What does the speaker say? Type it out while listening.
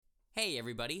Hey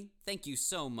everybody, thank you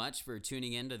so much for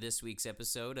tuning in to this week's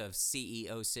episode of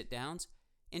CEO Sit Downs.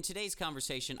 In today's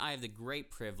conversation, I have the great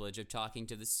privilege of talking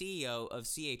to the CEO of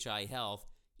CHI Health,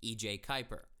 E.J.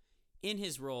 Kuiper. In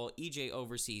his role, E.J.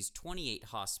 oversees 28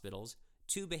 hospitals,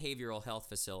 2 behavioral health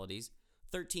facilities,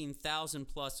 13,000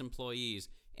 plus employees,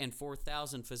 and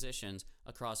 4,000 physicians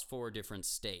across 4 different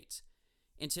states.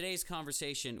 In today's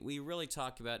conversation, we really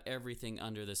talk about everything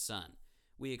under the sun.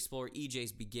 We explore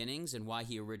EJ's beginnings and why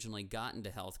he originally got into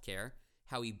healthcare,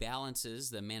 how he balances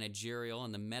the managerial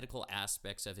and the medical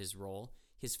aspects of his role,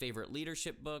 his favorite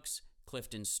leadership books,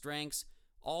 Clifton's strengths,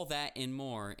 all that and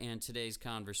more in today's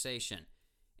conversation.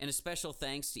 And a special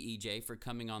thanks to EJ for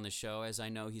coming on the show, as I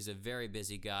know he's a very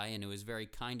busy guy and it was very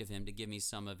kind of him to give me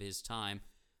some of his time.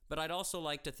 But I'd also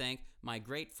like to thank my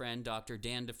great friend Dr.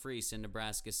 Dan DeFries in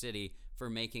Nebraska City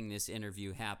for making this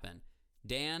interview happen.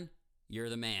 Dan, you're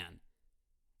the man.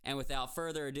 And without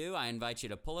further ado, I invite you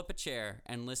to pull up a chair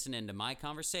and listen into my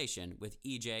conversation with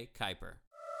E.J. Kuiper.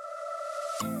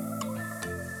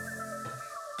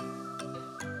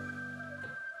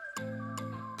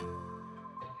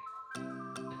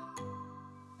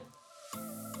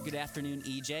 Good afternoon,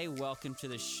 E.J. Welcome to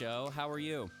the show. How are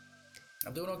you?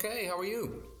 I'm doing okay. How are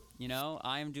you? You know,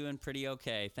 I am doing pretty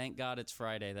okay. Thank God it's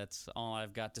Friday. That's all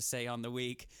I've got to say on the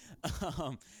week.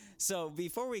 So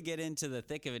before we get into the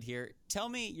thick of it here, tell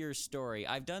me your story.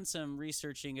 I've done some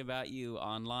researching about you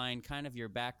online, kind of your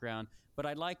background, but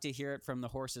I'd like to hear it from the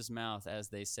horse's mouth, as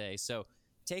they say. So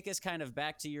take us kind of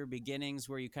back to your beginnings,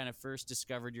 where you kind of first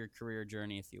discovered your career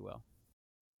journey, if you will.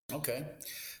 Okay.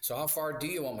 So how far do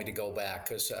you want me to go back?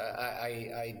 Because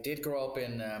I did grow up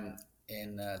in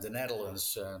the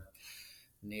Netherlands,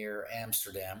 near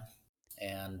Amsterdam,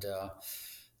 and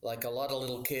like a lot of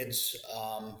little kids,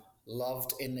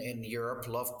 loved in Europe,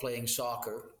 loved playing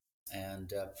soccer,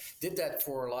 and did that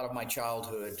for a lot of my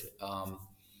childhood. Was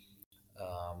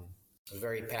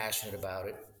very passionate about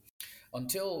it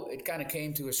until it kind of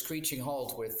came to a screeching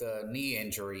halt with a knee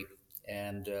injury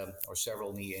and or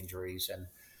several knee injuries and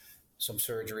some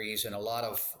surgeries and a lot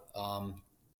of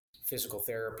physical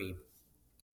therapy,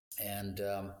 and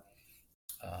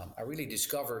I really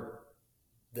discovered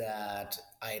that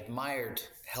I admired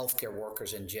healthcare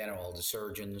workers in general, the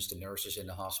surgeons, the nurses in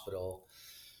the hospital,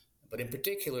 but in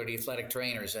particular the athletic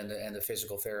trainers and the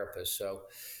physical therapists. So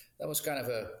that was kind of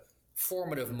a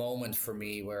formative moment for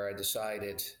me where I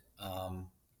decided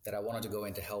that I wanted to go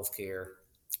into healthcare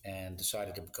and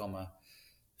decided to become a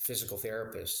physical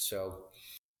therapist. So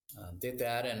did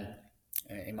that, and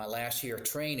in my last year of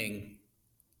training,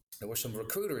 there were some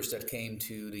recruiters that came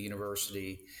to the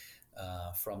university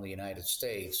from the United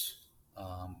States.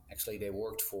 Actually, they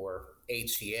worked for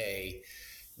HCA,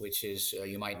 which is,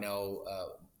 you might know,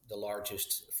 the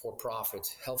largest for-profit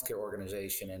healthcare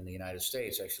organization in the United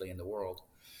States, actually in the world.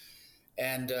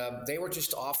 And they were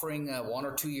just offering 1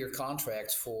 or 2 year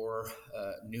contracts for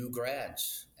new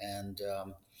grads. And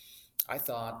I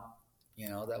thought,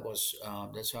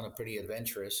 that sounded pretty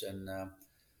adventurous, and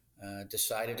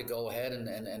decided to go ahead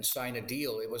and sign a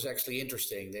deal. It was actually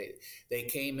interesting. They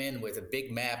came in with a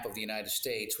big map of the United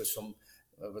States with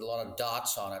a lot of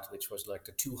dots on it, which was like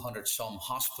the 200 some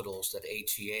hospitals that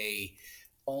HCA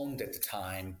owned at the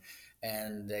time.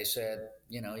 And they said,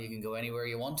 you can go anywhere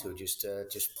you want to, just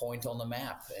point on the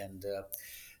map. And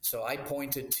so I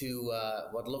pointed to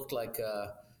what looked like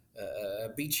a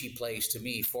beachy place to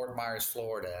me, Fort Myers,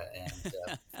 Florida,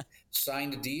 and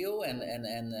signed a deal. And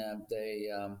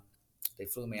they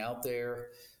flew me out there,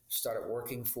 started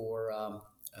working for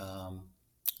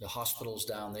the hospitals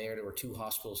down there. There were 2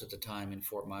 hospitals at the time in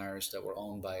Fort Myers that were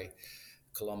owned by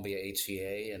Columbia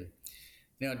HCA, and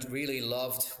really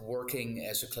loved working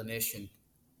as a clinician,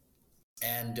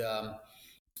 and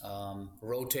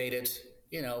rotated,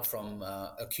 from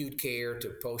acute care to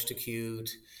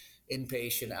post-acute,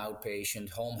 inpatient,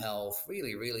 outpatient, home health.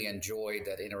 Really, really enjoyed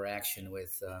that interaction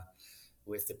with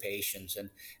the patients and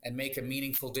make a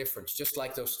meaningful difference. Just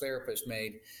like those therapists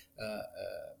made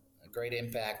a great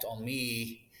impact on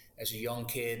me as a young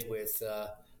kid with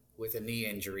a knee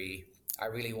injury. I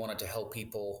really wanted to help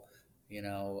people,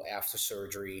 after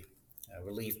surgery,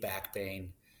 relieve back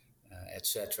pain,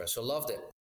 etc. So loved it.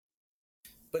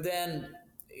 But then,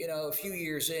 a few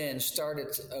years in, started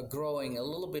growing a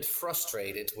little bit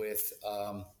frustrated with,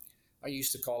 I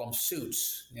used to call them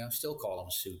suits, still call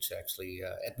them suits, actually,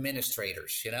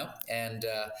 administrators, and,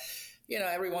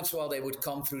 every once in a while they would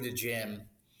come through the gym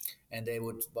and they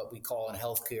would, what we call in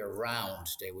healthcare, round.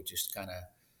 They would just kind of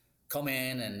come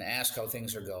in and ask how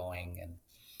things are going. And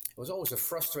it was always a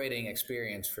frustrating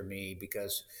experience for me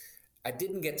because I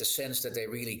didn't get the sense that they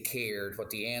really cared what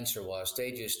the answer was.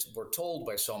 They just were told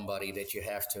by somebody that you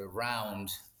have to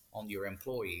round on your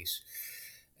employees.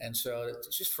 And so it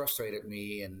just frustrated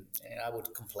me, and I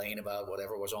would complain about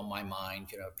whatever was on my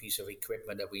mind, a piece of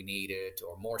equipment that we needed,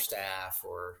 or more staff,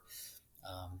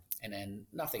 and then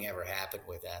nothing ever happened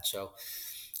with that. So,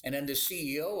 and then the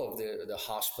CEO of the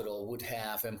hospital would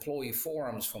have employee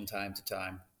forums from time to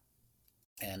time.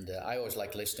 And I always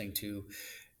liked listening to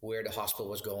where the hospital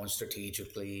was going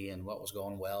strategically and what was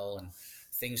going well and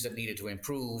things that needed to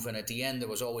improve. And at the end, there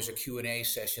was always a Q&A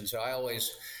session. So I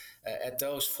always, at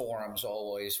those forums,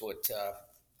 always would,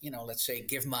 let's say,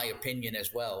 give my opinion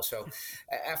as well. So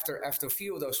after a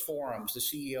few of those forums, the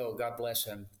CEO, God bless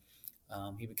him,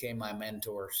 he became my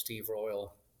mentor, Steve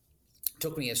Royal,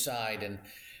 took me aside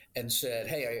and said,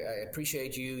 "Hey, I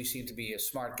appreciate you. You seem to be a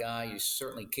smart guy. You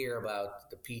certainly care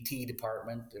about the PT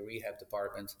department, the rehab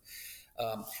department.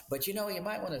 But you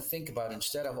might want to think about,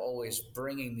 instead of always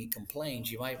bringing me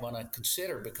complaints, you might want to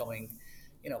consider becoming,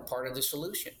 part of the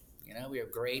solution. We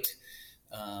have great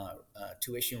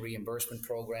tuition reimbursement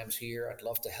programs here. I'd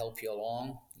love to help you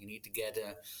along. You need to get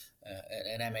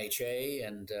an MHA."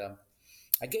 And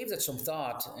I gave that some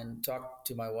thought and talked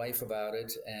to my wife about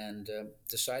it, and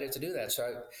decided to do that.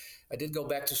 So I did go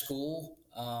back to school,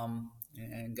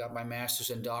 and got my master's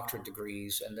and doctorate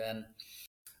degrees, and then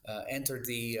entered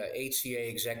the HCA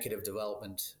Executive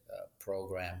Development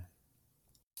Program,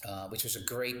 which was a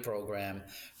great program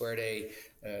where they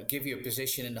give you a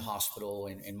position in the hospital,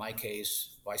 in my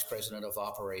case, Vice President of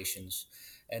Operations,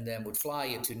 and then would fly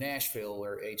you to Nashville,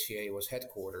 where HCA is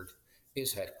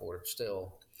headquartered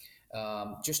still,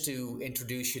 just to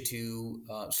introduce you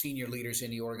to senior leaders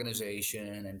in the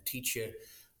organization and teach you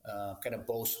kind of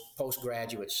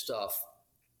postgraduate stuff.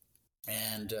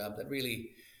 And that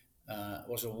really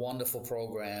was a wonderful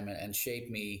program, and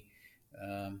shaped me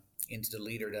into the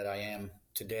leader that I am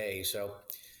today. So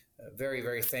very,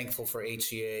 very thankful for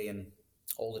HCA and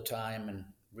all the time and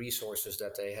resources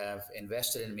that they have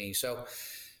invested in me. So,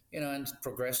 and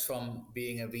progressed from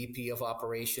being a VP of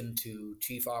operation to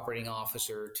chief operating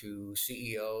officer to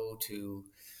CEO to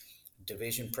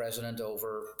division president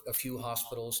over a few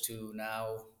hospitals to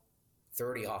now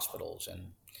 30 hospitals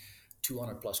and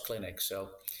 200 plus clinics.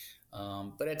 So,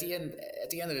 but at the end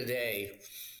of the day,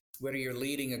 whether you're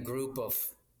leading a group of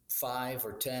 5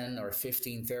 or 10 or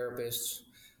 15 therapists,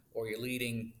 or you're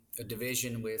leading a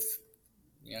division with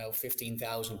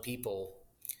 15,000 people,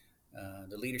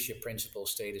 the leadership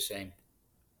principles stay the same.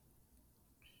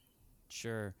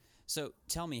 Sure. So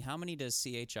tell me, how many does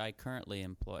CHI currently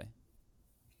employ?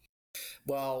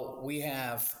 Well, we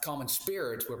have Common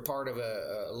Spirit. We're part of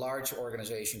a large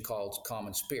organization called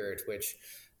Common Spirit, which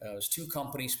was two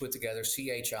companies put together,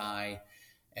 CHI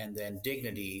and then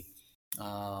Dignity.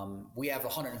 We have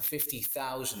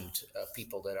 150,000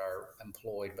 people that are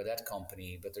employed by that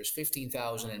company, but there's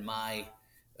 15,000 in my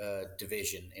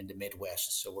division in the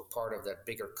Midwest. So we're part of that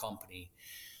bigger company.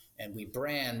 And we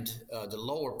brand the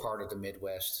lower part of the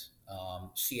Midwest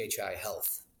CHI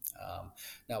Health.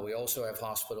 Now, we also have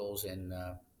hospitals in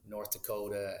North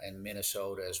Dakota and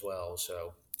Minnesota as well.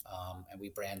 So, and we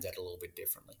brand that a little bit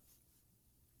differently.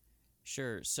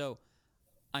 Sure. So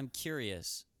I'm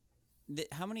curious,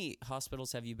 how many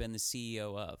hospitals have you been the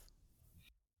CEO of?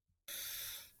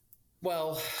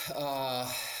 Well,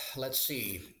 let's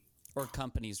see. Or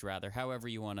companies, rather, however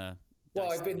you want to.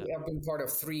 Well, I've been part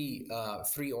of three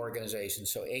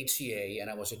organizations. So HCA, and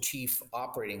I was a chief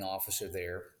operating officer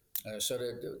there. So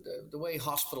the way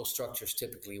hospital structures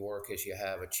typically work is you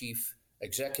have a chief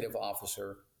executive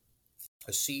officer,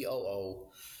 a COO,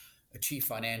 a chief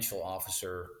financial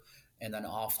officer, and then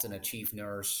often a chief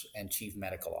nurse and chief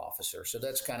medical officer. So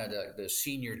that's kind of the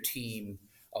senior team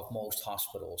of most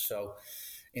hospitals. So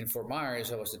in Fort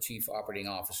Myers, I was the chief operating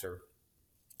officer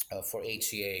for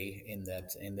HCA in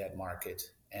that market,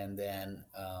 and then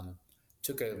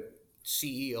took a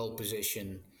CEO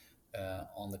position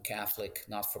on the Catholic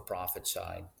not-for-profit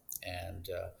side, and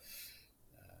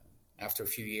after a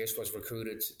few years was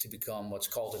recruited to become what's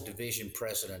called a division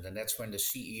president, and that's when the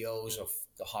CEOs of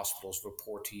the hospitals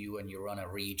report to you and you run a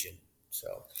region.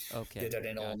 So did that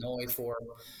in Illinois for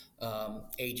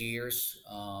 8 years,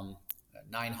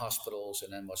 9 hospitals,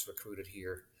 and then was recruited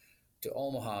here to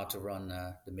Omaha to run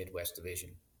the Midwest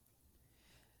division.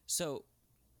 So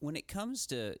when it comes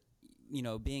to,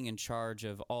 being in charge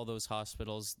of all those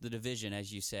hospitals, the division,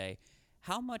 as you say,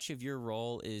 how much of your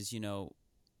role is,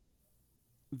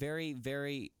 very,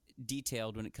 very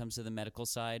detailed when it comes to the medical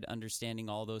side, understanding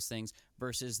all those things,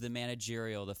 versus the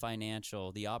managerial, the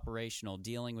financial, the operational,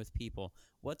 dealing with people?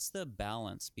 What's the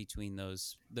balance between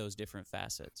those different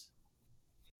facets?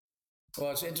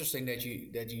 Well, it's interesting that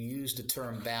you use the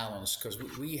term balance because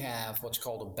we have what's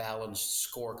called a balanced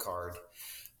scorecard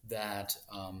that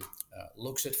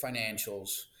looks at financials,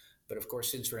 but of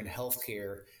course, since we're in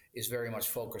healthcare, is very much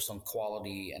focused on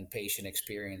quality and patient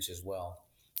experience as well.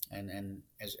 And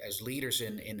as leaders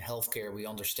in healthcare, we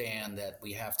understand that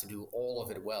we have to do all of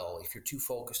it well. If you're too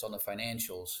focused on the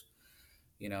financials,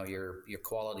 your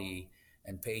quality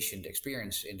and patient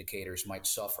experience indicators might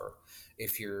suffer.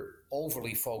 If you're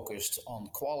overly focused on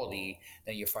quality,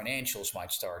 then your financials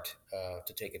might start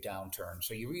to take a downturn.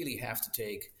 So you really have to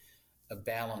take a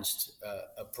balanced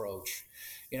approach.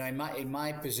 In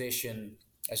my position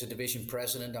as a division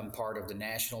president, I'm part of the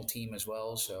national team as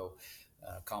well. So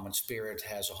Common Spirit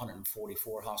has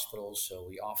 144 hospitals, so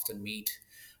we often meet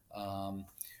um,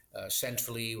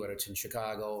 centrally, whether it's in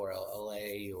Chicago or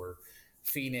LA or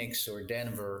Phoenix or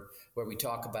Denver, where we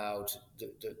talk about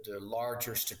the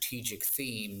larger strategic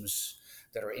themes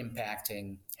that are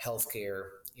impacting healthcare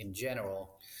in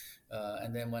general.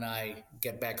 And then when I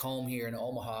get back home here in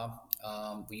Omaha,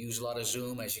 we use a lot of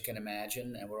Zoom, as you can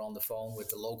imagine, and we're on the phone with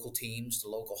the local teams, the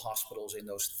local hospitals in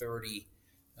those 30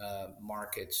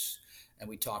 markets, and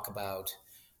we talk about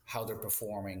how they're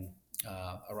performing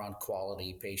around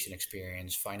quality, patient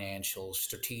experience, financials,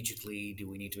 strategically. Do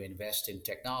we need to invest in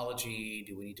technology?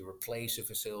 Do we need to replace a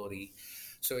facility?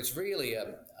 So it's really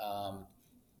an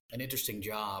interesting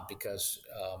job because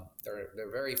there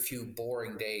are very few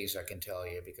boring days, I can tell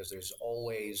you, because there's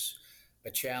always a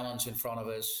challenge in front of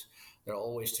us. There are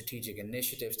always strategic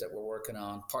initiatives that we're working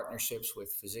on, partnerships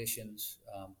with physicians.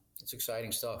 It's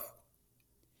exciting stuff.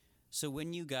 So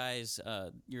when you guys,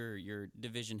 your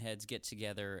division heads get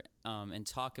together and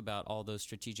talk about all those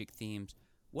strategic themes,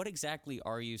 what exactly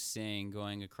are you seeing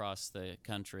going across the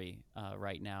country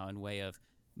right now in way of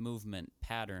movement,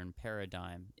 pattern,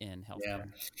 paradigm in Yeah.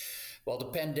 healthcare? Well, the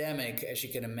pandemic, as you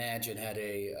can imagine, had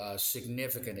a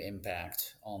significant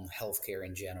impact on healthcare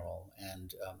in general.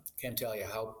 And can't tell you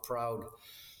how proud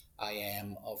I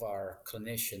am of our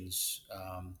clinicians,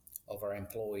 of our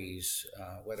employees,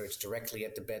 whether it's directly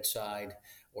at the bedside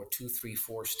or two, three,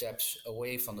 four steps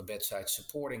away from the bedside,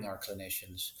 supporting our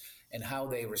clinicians and how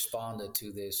they responded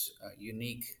to this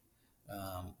unique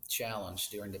challenge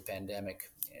during the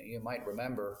pandemic. You might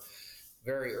remember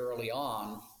very early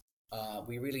on,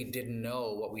 we really didn't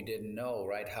know what we didn't know,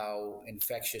 right? How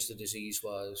infectious the disease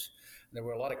was. There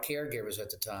were a lot of caregivers at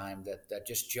the time that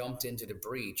just jumped into the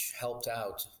breach, helped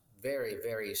out very,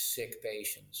 very sick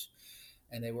patients.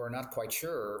 And they were not quite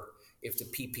sure if the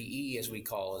PPE, as we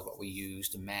call it, what we use,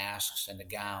 the masks and the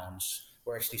gowns,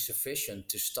 were actually sufficient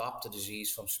to stop the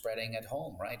disease from spreading at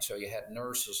home, right? So you had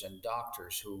nurses and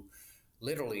doctors who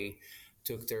literally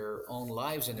took their own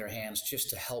lives in their hands just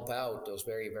to help out those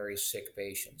very, very sick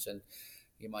patients. And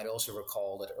you might also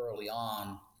recall that early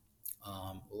on,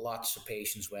 lots of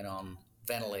patients went on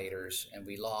ventilators, and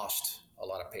we lost a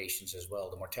lot of patients as well.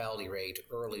 The mortality rate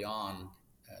early on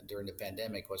during the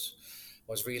pandemic was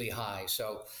really high.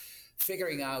 So,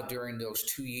 figuring out during those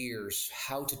 2 years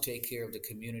how to take care of the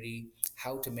community,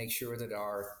 how to make sure that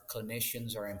our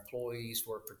clinicians, our employees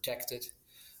were protected,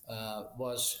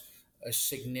 was a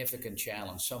significant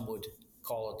challenge. Some would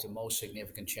call it the most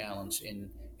significant challenge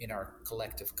in our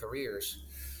collective careers.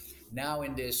 Now,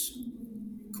 in this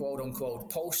quote unquote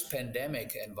post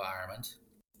pandemic environment,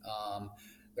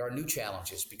 there are new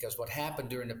challenges because what happened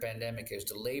during the pandemic is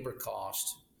the labor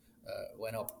cost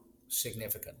went up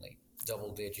significantly,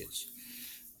 double digits.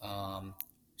 Um,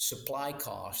 Supply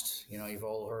costs, you've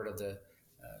all heard of the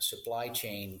supply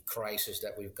chain crisis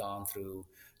that we've gone through.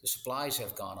 The supplies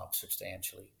have gone up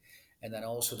substantially. And then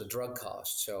also the drug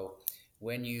costs. So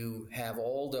when you have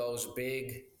all those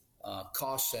big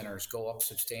cost centers go up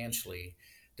substantially,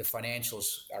 the financials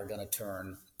are going to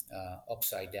turn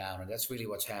upside down. And that's really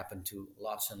what's happened to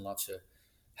lots and lots of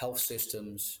health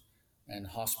systems and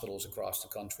hospitals across the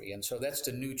country. And so that's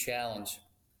the new challenge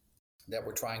that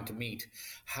we're trying to meet.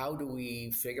 How do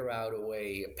we figure out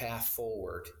a path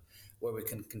forward where we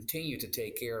can continue to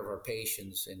take care of our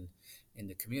patients in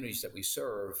the communities that we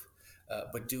serve,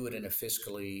 but do it in a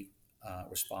fiscally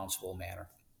responsible manner?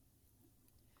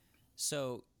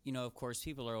 So, of course,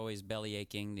 people are always belly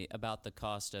aching about the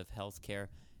cost of healthcare.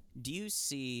 Do you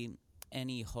see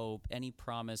any hope, any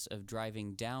promise of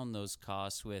driving down those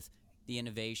costs with the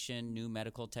innovation, new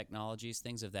medical technologies,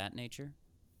 things of that nature?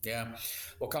 Yeah,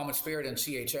 well, Common Spirit and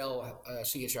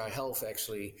CHI Health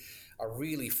actually are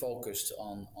really focused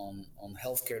on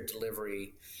healthcare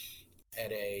delivery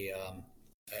at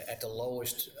at the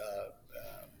lowest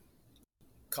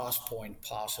cost point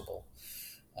possible.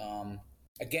 Um,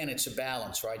 again, it's a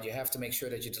balance, right? You have to make sure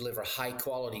that you deliver high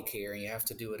quality care and you have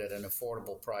to do it at an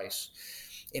affordable price.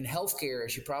 In healthcare,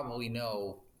 as you probably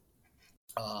know,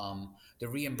 the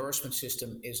reimbursement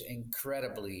system is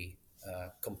incredibly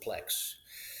complex.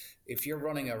 If you're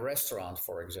running a restaurant,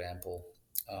 for example,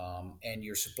 and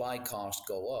your supply costs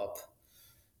go up,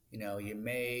 you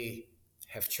may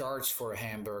have charged for a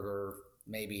hamburger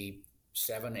maybe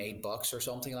 $7, $8 or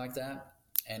something like that.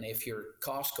 And if your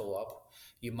costs go up,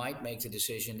 you might make the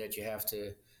decision that you have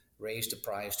to raise the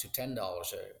price to $10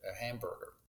 a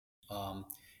hamburger. Um,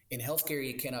 in healthcare,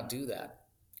 you cannot do that.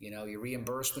 Your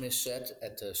reimbursement is set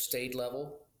at the state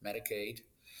level, Medicaid,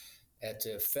 at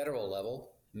the federal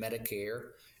level,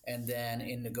 Medicare, and then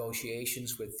in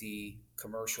negotiations with the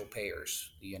commercial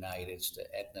payers, the Uniteds, the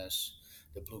Aetnas,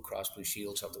 the Blue Cross Blue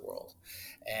Shields of the world.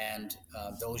 And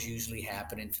those usually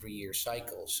happen in 3-year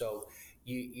cycles. So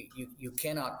you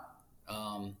cannot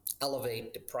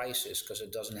elevate the prices because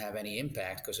it doesn't have any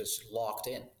impact because it's locked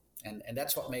in. And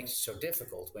that's what makes it so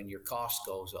difficult when your cost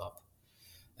goes up,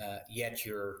 yet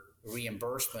your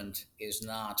reimbursement is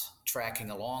not tracking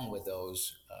along with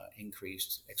those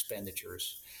increased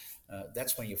expenditures.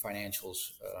 That's when your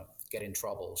financials get in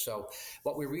trouble. So,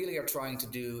 what we really are trying to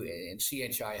do in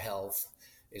CHI Health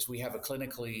is we have a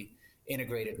clinically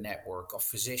integrated network of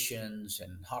physicians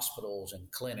and hospitals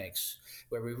and clinics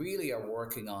where we really are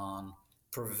working on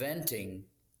preventing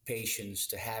patients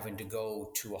to having to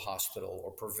go to a hospital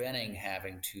or preventing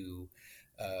having to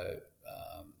uh,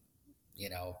 um,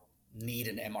 need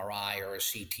an MRI or a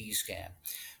CT scan.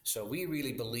 So we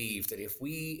really believe that if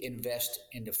we invest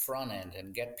in the front end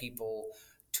and get people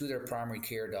to their primary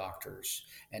care doctors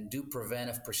and do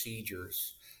preventive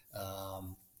procedures,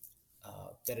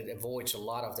 that it avoids a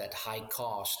lot of that high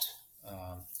cost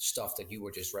stuff that you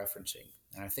were just referencing.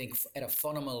 And I think at a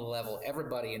fundamental level,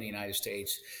 everybody in the United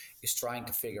States is trying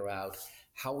to figure out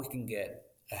how we can get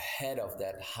ahead of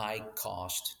that high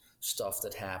cost stuff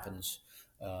that happens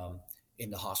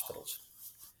in the hospitals.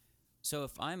 So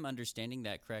if I'm understanding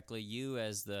that correctly, you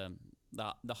as the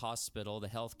hospital, the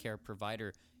healthcare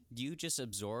provider, do you just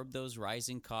absorb those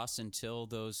rising costs until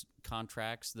those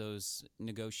contracts, those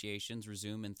negotiations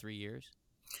resume in 3 years?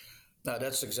 No,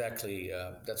 that's exactly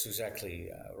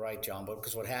right, John. But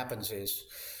because what happens is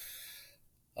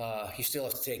you still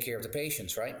have to take care of the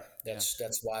patients, right? Yeah.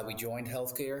 That's why we joined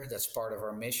healthcare. That's part of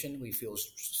our mission. We feel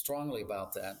strongly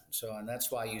about that. So, and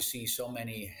that's why you see so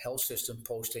many health systems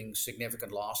posting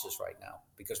significant losses right now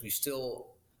because we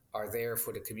still are there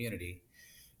for the community,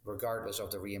 regardless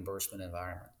of the reimbursement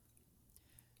environment.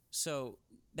 So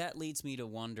that leads me to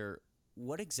wonder,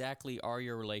 what exactly are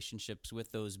your relationships with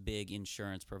those big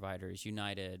insurance providers,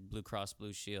 United, Blue Cross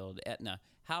Blue Shield, Aetna?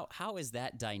 How is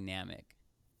that dynamic?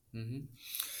 hmm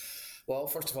Well,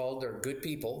 first of all, they're good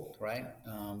people, right?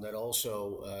 That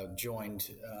also joined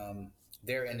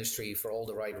their industry for all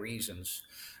the right reasons.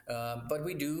 But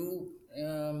we do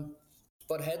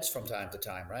butt heads from time to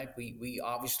time, right? We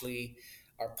obviously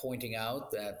are pointing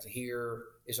out that here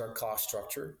is our cost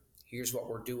structure. Here's what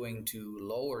we're doing to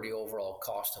lower the overall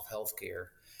cost of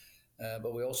healthcare.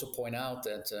 But we also point out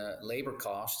that labor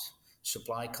costs,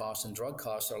 supply costs, and drug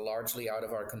costs are largely out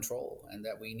of our control, and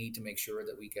that we need to make sure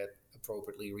that we get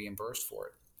appropriately reimbursed for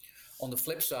it. On the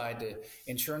flip side, the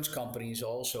insurance companies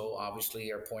also obviously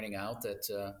are pointing out that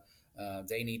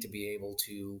they need to be able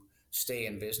to stay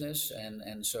in business,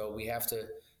 and so we have to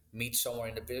meet somewhere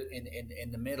in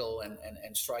the middle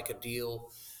and strike a deal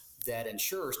that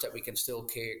ensures that we can still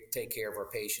take care of our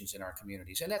patients in our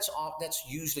communities. And that's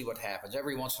usually what happens.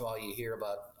 Every once in a while, you hear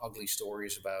about ugly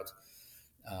stories about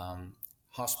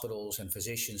hospitals and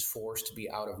physicians forced to be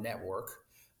out of network.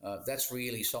 That's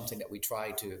really something that we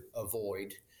try to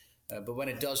avoid. But when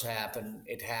it does happen,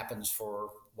 it happens for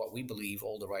what we believe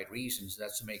all the right reasons.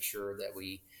 That's to make sure that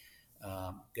we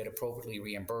get appropriately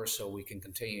reimbursed so we can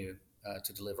continue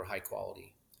to deliver high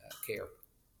quality care.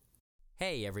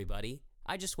 Hey, everybody.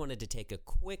 I just wanted to take a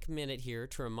quick minute here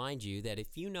to remind you that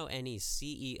if you know any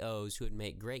CEOs who would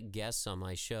make great guests on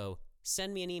my show,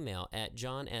 send me an email at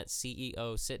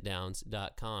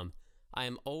john@ceositdowns.com. I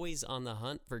am always on the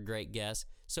hunt for great guests,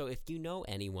 so if you know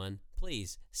anyone,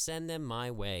 please send them my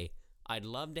way. I'd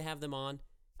love to have them on.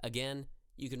 Again,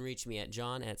 you can reach me at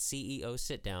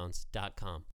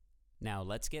john@ceositdowns.com. Now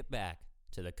let's get back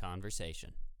to the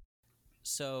conversation.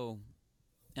 So,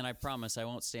 and I promise I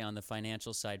won't stay on the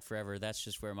financial side forever. That's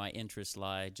just where my interests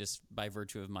lie, just by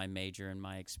virtue of my major and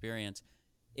my experience.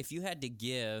 If you had to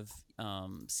give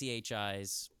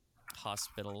CHI's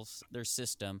hospitals, their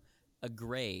system, a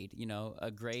grade,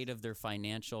 a grade of their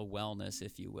financial wellness,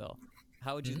 if you will,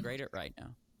 how would you grade it right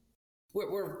now?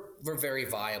 We're very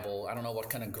viable. I don't know what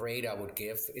kind of grade I would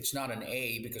give. It's not an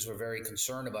A because we're very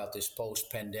concerned about this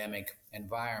post-pandemic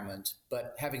environment.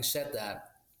 But having said that,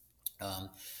 um,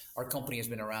 our company has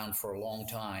been around for a long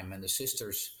time, and the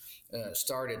sisters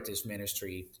started this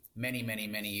ministry many, many,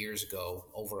 many years ago,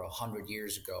 over 100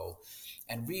 years ago,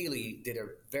 and really did a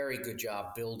very good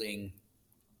job building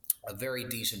a very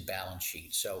decent balance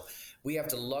sheet. So we have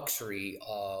the luxury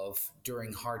of,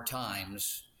 during hard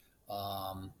times,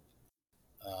 um,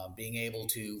 being able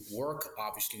to work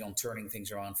obviously on turning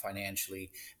things around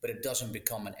financially, but it doesn't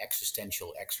become an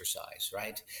existential exercise,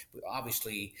 right?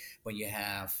 Obviously, when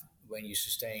you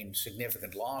sustain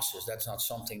significant losses, that's not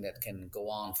something that can go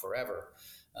on forever.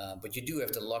 But you do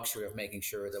have the luxury of making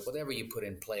sure that whatever you put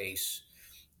in place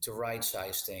to right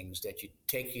size things, that you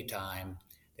take your time,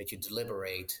 that you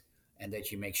deliberate, and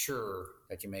that you make sure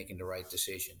that you're making the right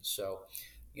decisions. So,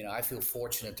 I feel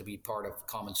fortunate to be part of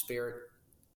Common Spirit.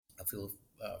 I feel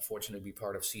fortunate to be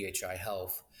part of CHI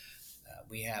Health.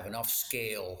 We have enough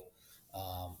scale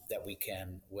that we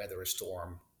can weather a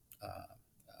storm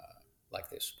like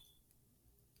this.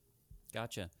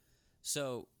 Gotcha.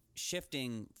 So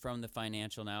shifting from the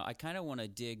financial now, I kind of want to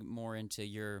dig more into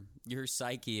your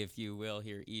psyche, if you will,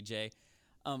 here, EJ.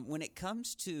 When it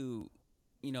comes to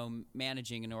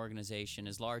managing an organization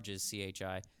as large as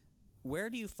CHI, where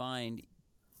do you find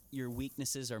your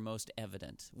weaknesses are most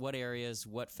evident? What areas?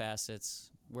 What facets?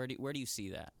 Where do you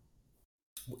see that?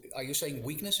 Are you saying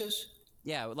weaknesses?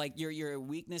 Yeah, like your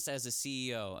weakness as a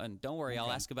CEO. And don't worry, I'll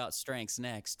Okay. ask about strengths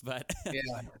next. But Yeah,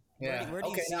 yeah. where do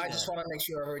you Okay, see now I that? just want to make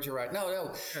sure I heard you right. No,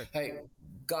 no. Sure. Hey,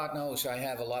 God knows I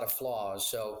have a lot of flaws.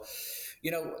 So,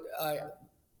 you know,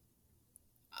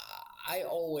 I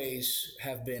always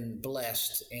have been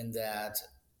blessed in that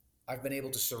I've been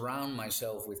able to surround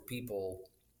myself with people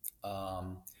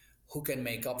um, who can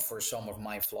make up for some of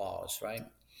my flaws, right?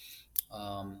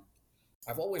 Um,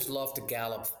 I've always loved the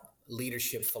Gallup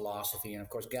leadership philosophy. And of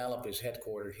course, Gallup is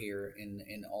headquartered here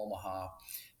in Omaha.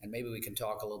 And maybe we can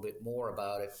talk a little bit more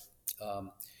about it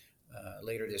um,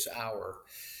 later this hour.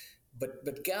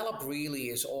 But Gallup really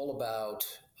is all about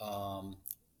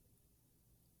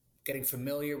getting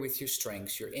familiar with your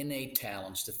strengths, your innate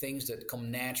talents, the things that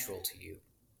come natural to you.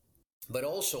 But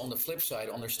also on the flip side,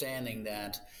 understanding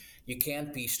that you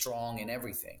can't be strong in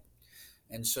everything.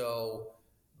 And so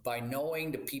by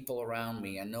knowing the people around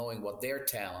me and knowing what their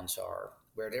talents are,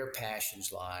 where their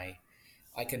passions lie,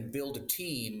 I can build a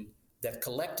team that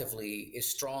collectively is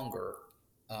stronger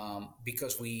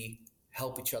because we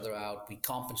help each other out, we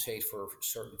compensate for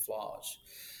certain flaws.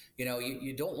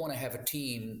 You don't want to have a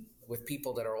team with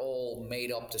people that are all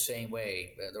made up the same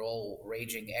way. They're all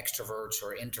raging extroverts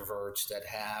or introverts that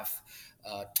have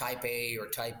type A or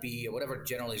type B or whatever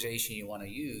generalization you want to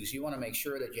use. You want to make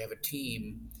sure that you have a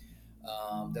team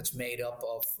that's made up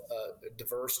of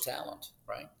diverse talent,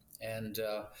 right? And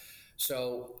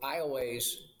so I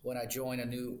always, when I join a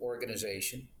new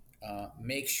organization,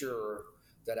 make sure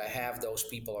that I have those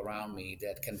people around me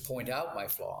that can point out my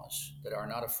flaws, that are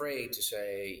not afraid to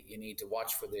say, you need to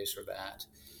watch for this or that.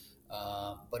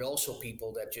 But also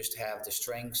people that just have the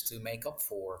strengths to make up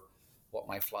for what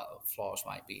my flaws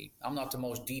might be. I'm not the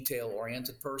most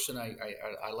detail-oriented person.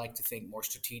 I like to think more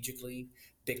strategically,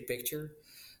 big picture.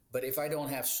 But if I don't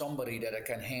have somebody that I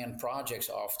can hand projects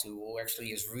off to who actually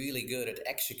is really good at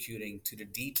executing to the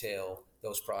detail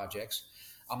those projects,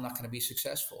 I'm not going to be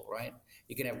successful, right?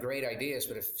 You can have great ideas,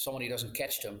 but if somebody doesn't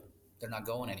catch them, they're not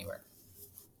going anywhere.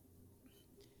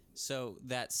 So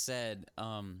that said,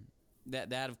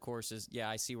 that of course is, yeah,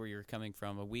 I see where you're coming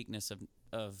from. A weakness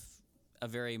of a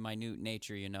very minute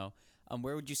nature,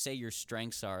 where would you say your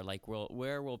strengths are? Like,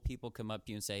 where will people come up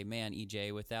to you and say, man,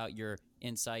 EJ, without your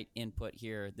insight input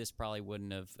here, this probably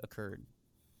wouldn't have occurred?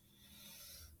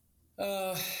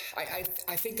 Uh,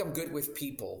 I think I'm good with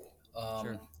people.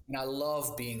 Sure. And I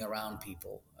love being around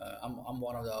people. I'm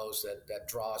one of those that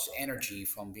draws energy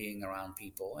from being around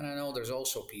people. And I know there's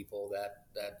also people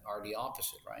that are the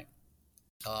opposite, right?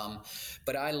 Um,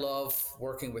 but I love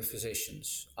working with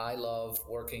physicians. I love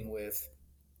working with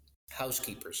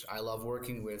housekeepers. I love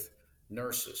working with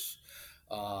nurses.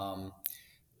 Um,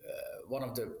 One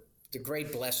of the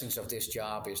great blessings of this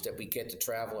job is that we get to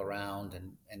travel around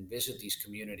and visit these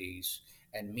communities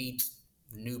and meet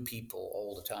new people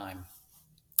all the time.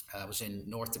 I was in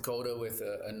North Dakota with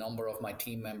a number of my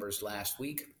team members last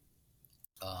week.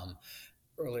 Um,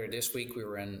 Earlier this week, we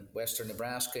were in Western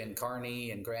Nebraska, in Kearney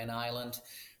and Grand Island,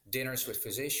 dinners with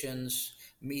physicians,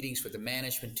 meetings with the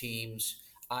management teams.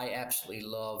 I absolutely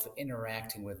love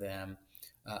interacting with them.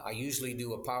 I usually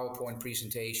do a PowerPoint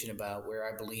presentation about where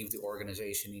I believe the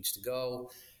organization needs to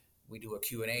go. We do a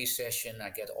Q&A session. I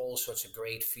get all sorts of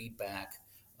great feedback.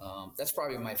 That's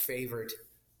probably my favorite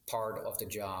part of the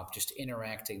job, just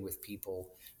interacting with people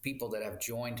that have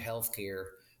joined healthcare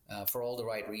for all the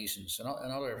right reasons.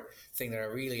 Another thing that I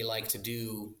really like to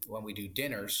do when we do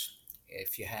dinners,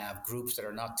 if you have groups that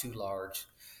are not too large,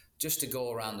 just to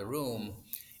go around the room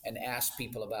and ask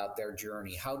people about their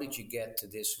journey. How did you get to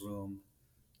this room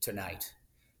tonight?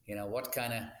 What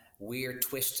kind of weird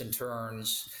twists and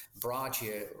turns brought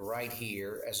you right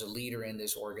here as a leader in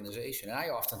this organization? And I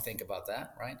often think about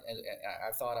that, right?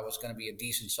 I thought I was going to be a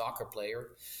decent soccer player.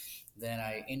 Then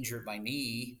I injured my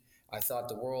knee. I thought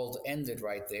the world ended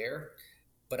right there.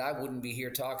 But I wouldn't be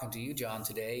here talking to you, John,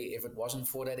 today if it wasn't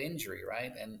for that injury,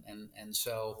 right? And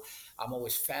so I'm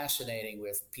always fascinating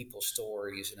with people's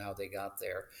stories and how they got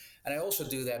there. And I also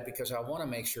do that because I want to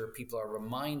make sure people are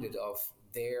reminded of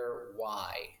their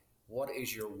why. What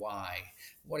is your why?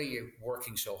 What are you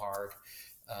working so hard?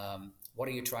 What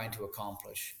are you trying to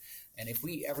accomplish? And if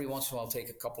we every once in a while take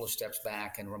a couple of steps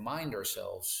back and remind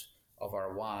ourselves of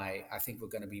our why, I think we're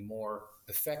going to be more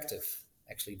effective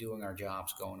actually doing our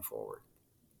jobs going forward.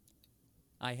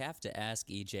 I have to ask,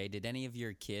 EJ, did any of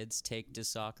your kids take to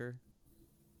soccer?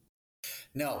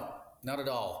 No, not at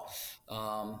all.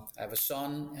 I have a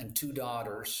son and two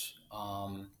daughters,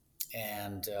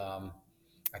 and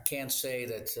I can't say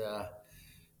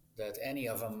that any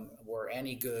of them were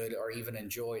any good or even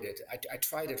enjoyed it. I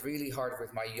tried it really hard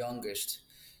with my youngest,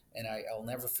 and I'll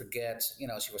never forget,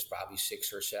 she was probably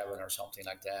 6 or 7 or something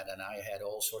like that, and I had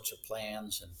all sorts of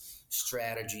plans and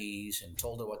strategies and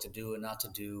told her what to do and not to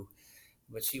do.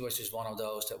 But she was just one of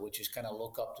those that would just kind of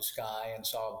look up the sky and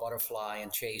saw a butterfly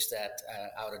and chase that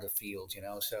out of the field,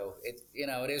 So it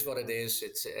is what it is.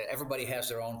 It's everybody has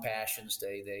their own passions.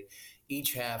 They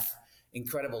each have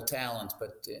incredible talent,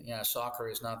 but soccer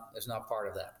is not part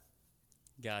of that.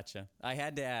 Gotcha. I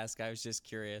had to ask. I was just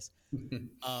curious.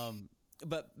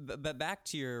 But back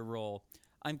to your role.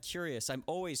 I'm curious. I'm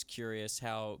always curious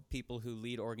how people who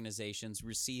lead organizations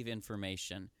receive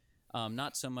information.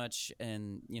 Not so much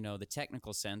in, the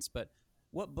technical sense, but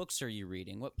what books are you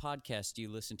reading? What podcasts do you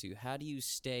listen to? How do you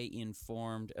stay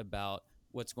informed about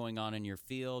what's going on in your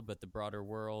field, but the broader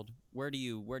world? Where do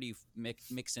you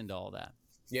mix into all that?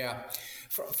 Yeah,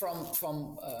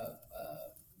 from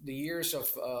the years of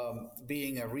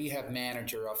being a rehab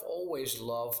manager, I've always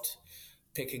loved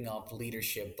picking up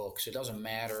leadership books. It doesn't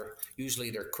matter.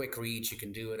 Usually they're quick reads. You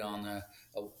can do it on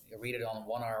read it on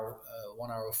 1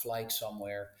 hour flight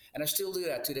somewhere. And I still do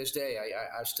that to this day.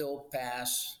 I still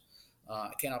pass.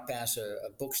 I cannot pass a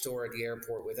bookstore at the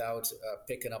airport without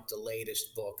picking up the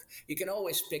latest book. You can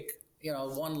always pick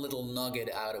one little nugget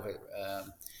out of it,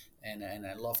 and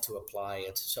I love to apply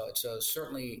it. So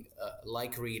certainly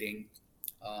like reading.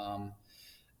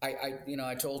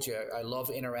 I told you I love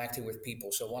interacting with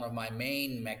people. So one of my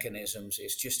main mechanisms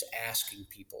is just asking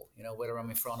people, whether I'm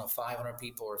in front of 500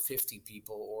 people or 50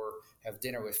 people or have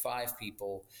dinner with 5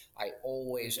 people, I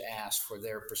always ask for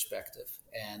their perspective.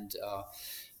 And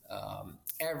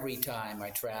every time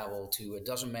I travel to, it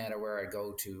doesn't matter where I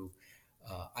go to,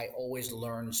 I always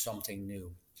learn something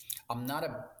new. I'm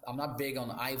not big on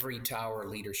ivory tower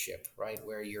leadership, right?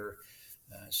 Where you're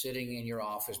sitting in your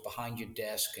office behind your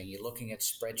desk and you're looking at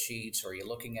spreadsheets or you're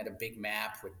looking at a big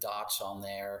map with dots on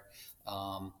there.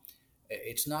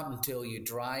 It's not until you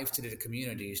drive to the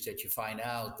communities that you find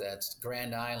out that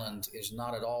Grand Island is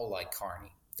not at all like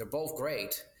Kearney. They're both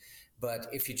great, but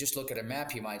if you just look at a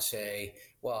map, you might say,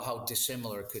 well, how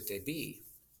dissimilar could they be?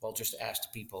 Well, just ask the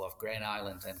people of Grand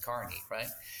Island and Kearney, right?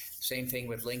 Same thing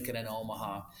with Lincoln and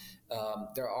Omaha.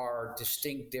 There are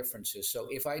distinct differences. So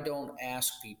if I don't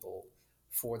ask people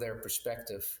for their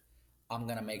perspective, I'm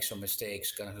going to make some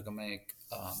mistakes, going to make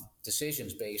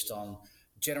decisions based on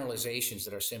generalizations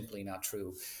that are simply not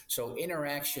true. So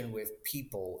interaction with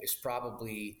people is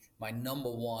probably my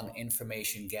number one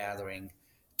information gathering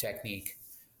technique.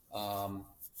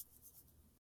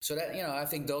 So that, I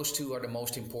think those two are the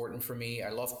most important for me. I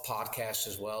love podcasts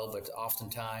as well, but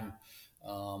oftentimes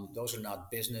those are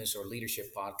not business or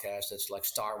leadership podcasts. It's like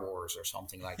Star Wars or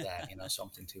something like that,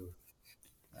 something to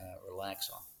relax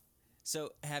on.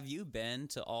 So have you been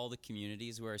to all the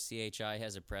communities where CHI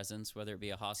has a presence, whether it be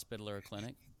a hospital or a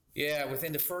clinic? Yeah,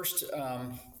 within the first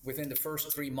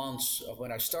 3 months of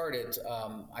when I started,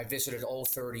 I visited all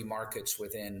 30 markets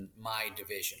within my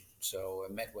division. So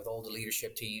I met with all the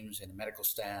leadership teams and the medical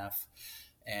staff,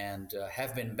 and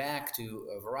have been back to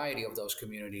a variety of those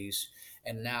communities.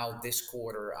 And now this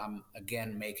quarter, I'm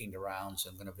again making the rounds.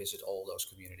 I'm going to visit all those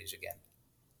communities again.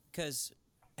 Because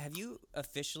have you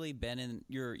officially been in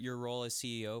your role as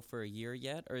CEO for a year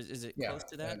yet, or is it close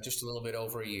to that? Just a little bit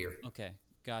over a year. Okay.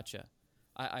 Gotcha.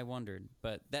 I wondered,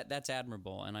 but that's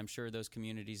admirable, and I'm sure those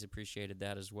communities appreciated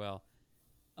that as well.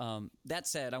 That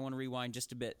said, I want to rewind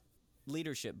just a bit.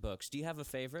 Leadership books. Do you have a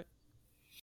favorite?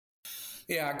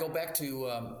 Yeah, I go back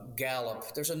to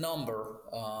Gallup. There's a number,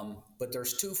 but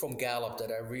there's two from Gallup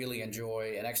that I really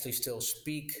enjoy and actually still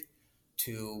speak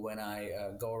to when I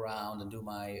go around and do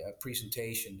my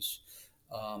presentations.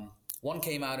 One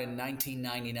came out in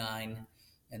 1999,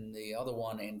 and the other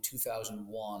one in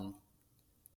 2001.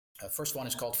 First one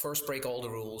is called First Break All the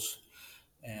Rules,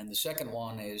 and the second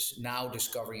one is Now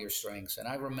Discover Your Strengths. And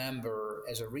I remember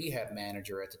as a rehab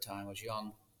manager at the time, I was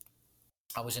young,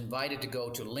 I was invited to go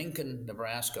to Lincoln,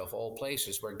 Nebraska, of all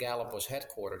places, where Gallup was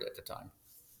headquartered at the time.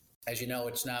 As you know,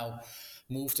 it's now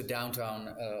moved to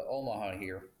downtown Omaha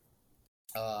here.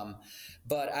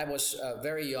 But I was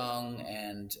very young,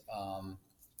 and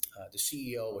the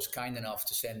CEO was kind enough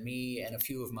to send me and a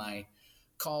few of my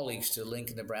colleagues to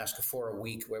Lincoln, Nebraska for a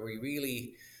week, where we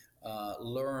really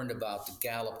learned about the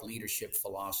Gallup leadership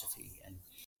philosophy. And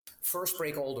First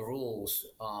Break All the Rules.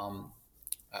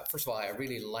 First of all, I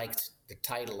really liked the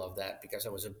title of that because I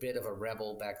was a bit of a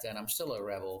rebel back then. I'm still a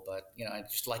rebel, but I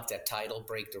just liked that title,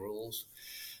 Break the Rules.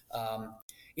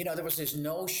 There was this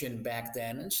notion back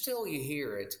then, and still you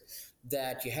hear it,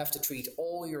 that you have to treat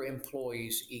all your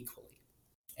employees equally.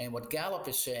 And what Gallup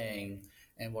is saying,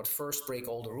 and what First Break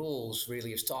All the Rules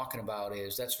really is talking about,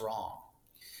 is that's wrong.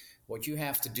 What you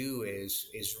have to do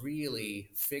is really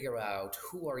figure out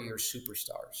who are your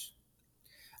superstars.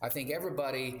 I think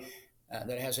everybody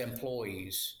that has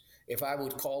employees, if I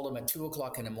would call them at 2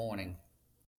 o'clock in the morning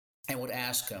and would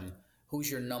ask them, who's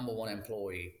your number one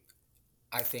employee?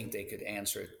 I think they could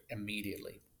answer it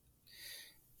immediately.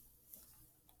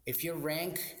 If you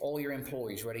rank all your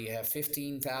employees, whether you have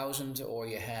 15,000 or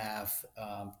you have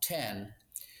 10,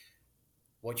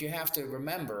 what you have to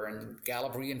remember, and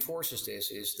Gallup reinforces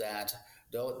this, is that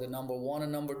the number one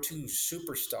and number two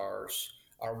superstars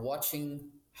are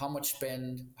watching how much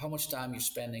time you're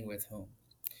spending with whom.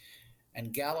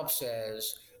 And Gallup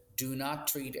says, do not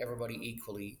treat everybody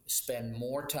equally. Spend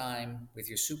more time with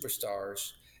your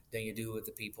superstars than you do with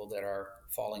the people that are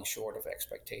falling short of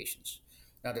expectations.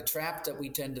 Now, the trap that we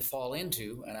tend to fall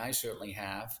into, and I certainly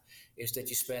have, is that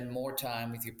you spend more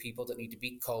time with your people that need to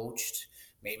be coached.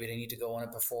 Maybe they need to go on a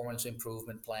performance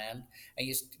improvement plan, and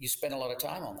you spend a lot of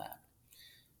time on that.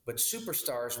 But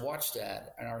superstars watch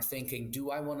that and are thinking,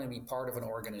 do I want to be part of an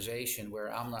organization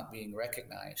where I'm not being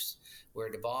recognized,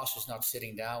 where the boss is not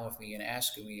sitting down with me and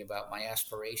asking me about my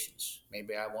aspirations?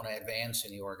 Maybe I want to advance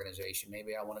in the organization.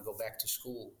 Maybe I want to go back to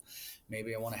school.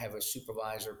 Maybe I want to have a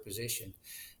supervisor position.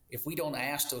 If we don't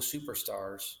ask those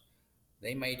superstars,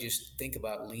 they may just think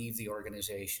about leave the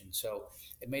organization. So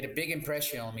it made a big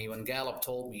impression on me when Gallup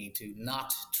told me to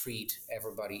not treat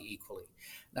everybody equally.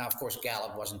 Now, of course,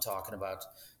 Gallup wasn't talking about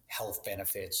health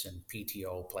benefits and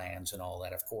PTO plans and all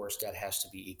that. Of course, that has to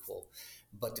be equal.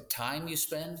 But the time you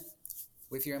spend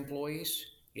with your employees,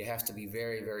 you have to be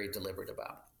very, very deliberate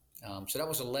about. So that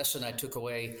was a lesson I took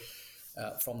away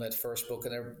from that first book,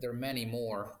 and there are many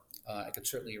more. I could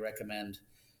certainly recommend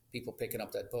people picking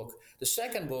up that book. The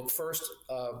second book,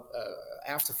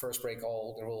 after First Break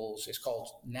All the Rules, is called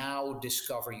Now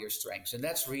Discover Your Strengths. And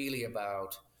that's really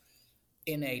about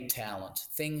innate talent,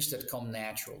 things that come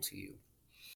natural to you.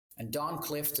 And Don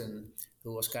Clifton,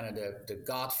 who was kind of the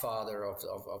godfather of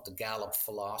the Gallup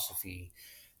philosophy,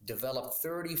 developed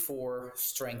 34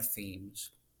 strength themes.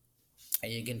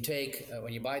 And you can take,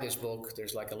 when you buy this book,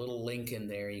 there's like a little link in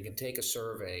there. You can take a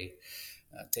survey.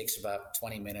 It takes about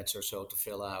 20 minutes or so to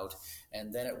fill out.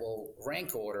 And then it will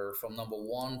rank order from number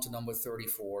 1 to number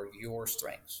 34, your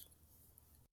strengths.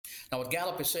 Now, what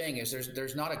Gallup is saying is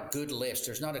there's not a good list.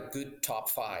 There's not a good top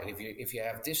 5. If you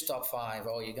have this top 5,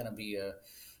 you're going to be a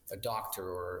doctor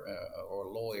or a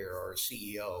lawyer or a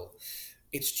CEO.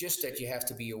 It's just that you have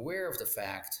to be aware of the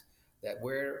fact that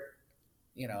where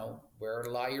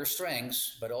lie your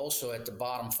strengths, but also at the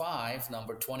bottom 5,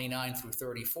 number 29 through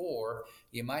 34,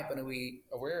 you might want to be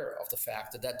aware of the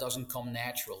fact that doesn't come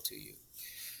natural to you.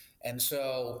 And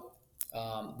so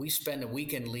we spend a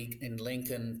week in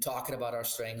Lincoln talking about our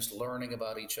strengths, learning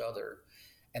about each other,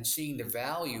 and seeing the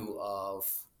value of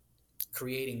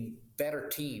creating better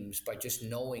teams by just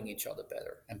knowing each other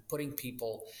better and putting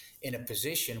people in a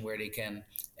position where they can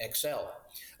excel.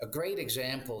 A great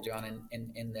example, John,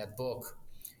 in that book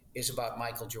is about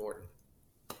Michael Jordan.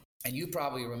 And you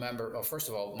probably remember, well, first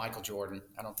of all, Michael Jordan,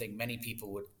 I don't think many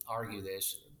people would argue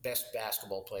this, best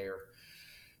basketball player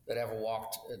that ever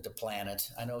walked the planet.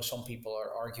 I know some people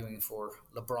are arguing for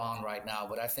LeBron right now,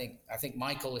 but I think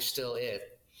Michael is still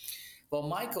it. Well,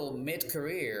 Michael,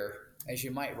 mid-career, as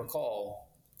you might recall,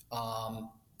 um,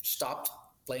 stopped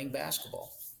playing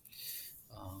basketball.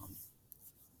 Um,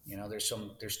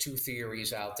 there's two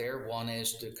theories out there. One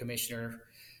is the commissioner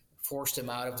forced him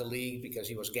out of the league because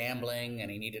he was gambling and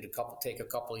he needed take a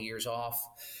couple of years off.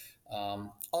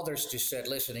 Others just said,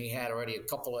 listen, he had already a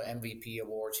couple of MVP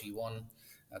awards. He won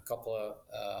a couple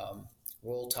of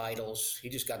world titles. He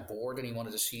just got bored and he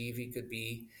wanted to see if he could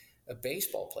be a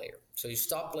baseball player. So he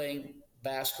stopped playing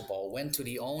basketball, went to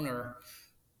the owner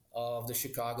of the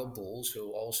Chicago Bulls,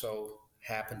 who also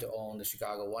happened to own the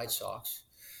Chicago White Sox,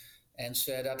 and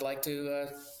said, I'd like to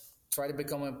try to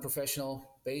become a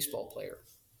professional baseball player.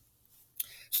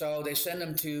 So they send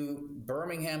him to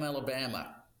Birmingham,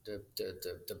 Alabama.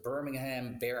 The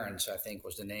Birmingham Barons, I think,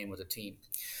 was the name of the team.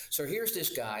 So here's this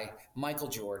guy, Michael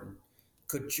Jordan,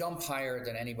 could jump higher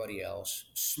than anybody else,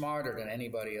 smarter than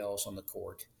anybody else on the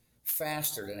court,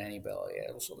 faster than anybody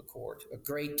else on the court, a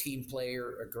great team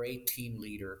player, a great team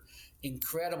leader,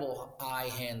 incredible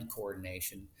eye-hand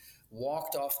coordination,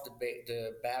 walked off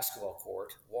the basketball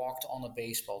court, walked on a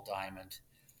baseball diamond,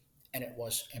 and it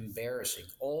was embarrassing.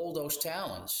 All those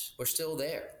talents were still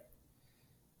there.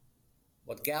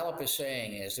 What Gallup is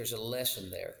saying is there's a lesson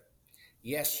there.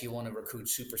 Yes, you want to recruit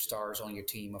superstars on your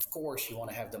team. Of course, you want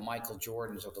to have the Michael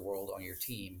Jordans of the world on your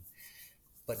team.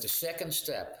 But the second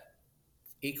step,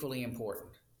 equally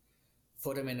important,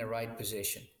 put him in the right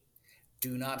position.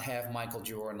 Do not have Michael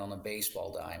Jordan on a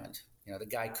baseball diamond. The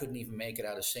guy couldn't even make it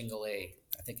out of single A.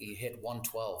 I think he hit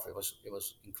 112. It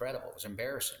was incredible. It was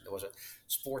embarrassing. There was a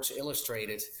Sports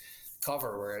Illustrated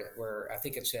cover where I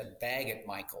think it said, "Bag it,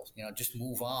 Michael. Just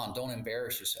move on. Don't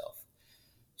embarrass yourself."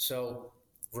 So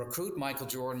recruit Michael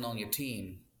Jordan on your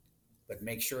team, but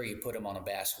make sure you put him on a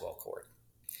basketball court.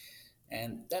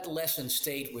 And that lesson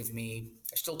stayed with me.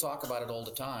 I still talk about it all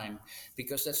the time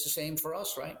because that's the same for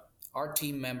us, right? Our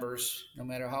team members, no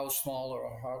matter how small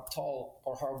or how tall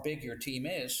or how big your team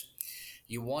is,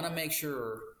 you want to make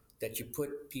sure that you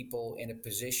put people in a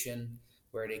position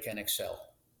where they can excel.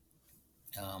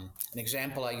 An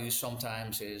example I use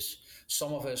sometimes is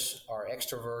some of us are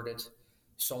extroverted,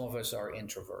 some of us are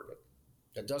introverted.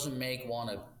 That doesn't make one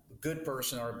a good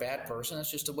person or a bad person.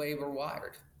 That's just the way we're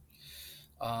wired.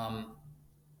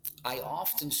 I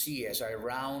often see, as I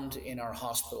round in our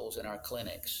hospitals and our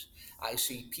clinics, I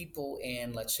see people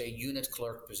in, let's say, unit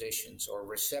clerk positions or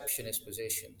receptionist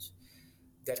positions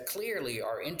that clearly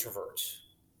are introverts.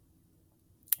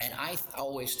 And I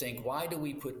always think, why do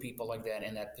we put people like that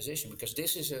in that position? Because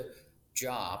this is a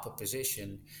job, a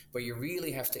position, where you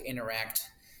really have to interact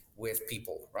with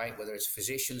people, right? Whether it's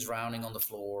physicians rounding on the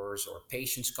floors or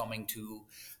patients coming to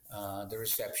the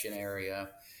reception area.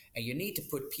 And you need to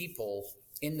put people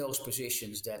in those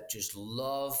positions that just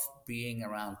love being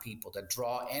around people, that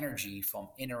draw energy from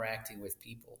interacting with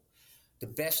people. The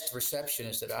best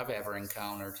receptionist that I've ever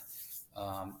encountered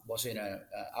was in an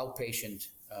outpatient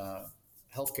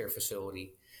healthcare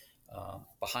facility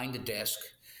behind the desk.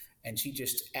 And she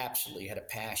just absolutely had a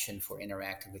passion for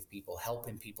interacting with people,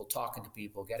 helping people, talking to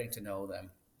people, getting to know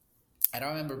them. And I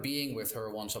remember being with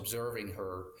her once, observing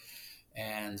her,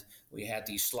 and we had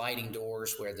these sliding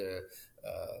doors where the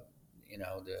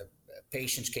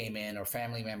patients came in or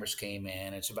family members came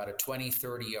in. It's about a 20,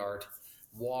 30-yard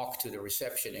walk to the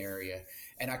reception area.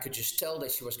 And I could just tell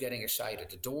that she was getting excited.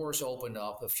 The doors opened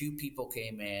up, a few people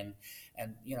came in,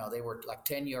 and they were like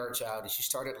 10 yards out, and she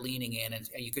started leaning in, and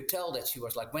you could tell that she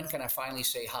was like, when can I finally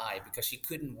say hi? Because she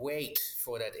couldn't wait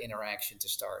for that interaction to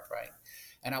start, right?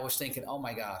 And I was thinking, oh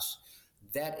my gosh,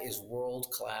 that is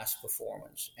world-class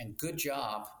performance. And good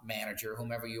job, manager,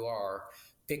 whomever you are,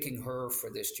 picking her for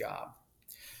this job.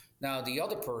 Now, the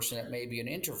other person that may be an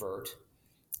introvert,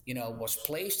 was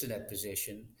placed in that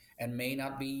position and may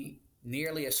not be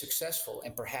nearly as successful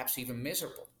and perhaps even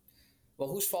miserable. Well,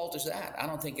 whose fault is that? I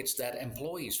don't think it's that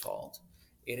employee's fault.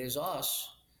 It is us.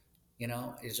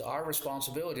 It's our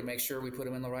responsibility to make sure we put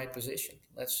them in the right position.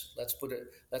 Let's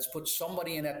put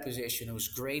somebody in that position who's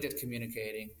great at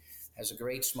communicating, has a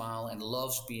great smile, and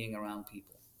loves being around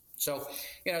people. So,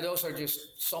 those are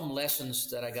just some lessons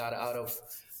that I got out of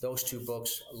those two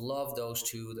books. Love those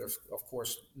two. There's, of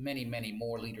course, many, many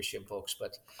more leadership books,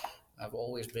 but I've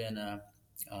always been a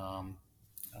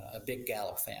big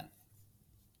Gallup fan.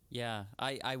 Yeah,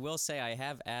 I will say I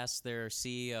have asked their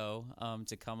CEO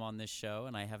to come on this show,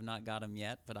 and I have not got him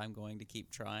yet, but I'm going to keep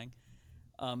trying.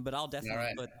 But I'll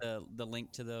definitely put the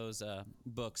link to those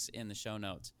books in the show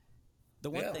notes. The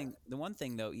one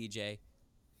thing though, EJ,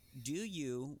 do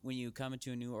you, when you come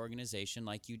into a new organization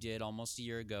like you did almost a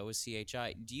year ago with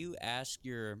CHI, do you ask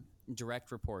your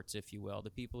direct reports, if you will, the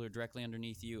people who are directly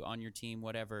underneath you on your team,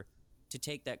 whatever, to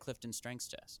take that Clifton Strengths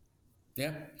test?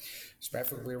 Yeah. As a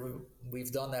matter of fact,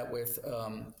 we've done that with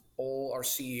all our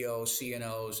CEOs,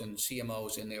 CNOs, and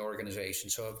CMOs in the organization.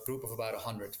 So a group of about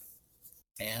 100.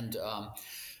 And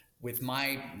with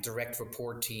my direct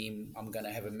report team, I'm going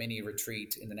to have a mini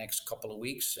retreat in the next couple of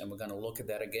weeks, and we're going to look at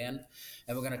that again.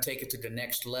 And we're going to take it to the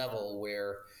next level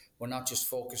where we're not just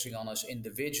focusing on us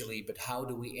individually, but how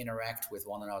do we interact with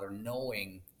one another,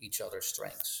 knowing each other's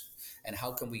strengths? And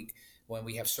how can we, when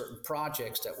we have certain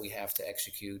projects that we have to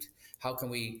execute, how can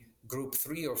we group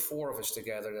 3 or 4 of us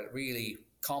together that really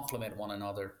complement one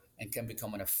another and can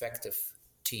become an effective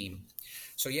team?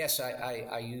 So yes,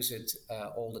 I use it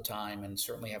all the time, and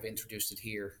certainly have introduced it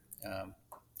here at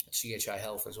CHI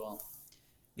Health as well.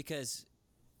 Because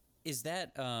is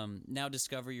that now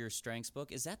Discover Your Strengths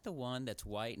book? Is that the one that's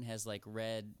white and has like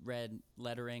red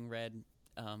lettering, red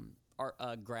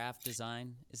graph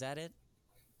design? Is that it?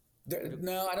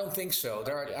 No, I don't think so.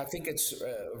 I think it's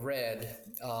red.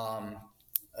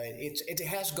 It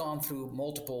has gone through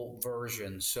multiple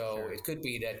versions, so Sure. it could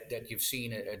be that you've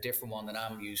seen a different one than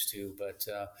I'm used to. But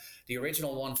the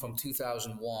original one from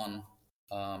 2001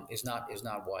 is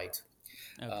not white.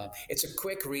 Okay. It's a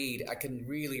quick read. I can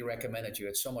really recommend it to you.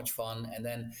 It's so much fun. And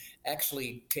then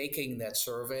actually taking that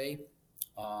survey,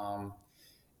 um,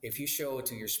 if you show it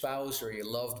to your spouse or your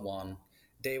loved one,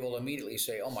 they will immediately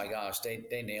say, "Oh my gosh,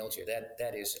 they nailed you.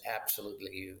 That is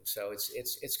absolutely you." So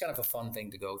it's kind of a fun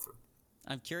thing to go through.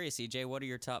 I'm curious, EJ, what are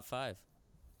your top five?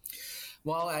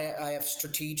 Well, I have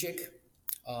strategic,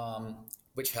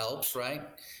 which helps, right?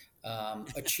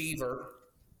 Achiever,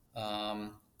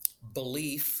 um,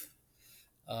 belief,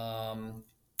 um,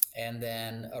 and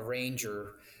then a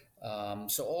ranger.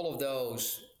 So all of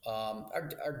those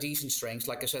are decent strengths.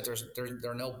 Like I said,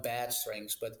 there are no bad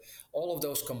strengths, but all of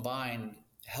those combined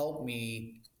help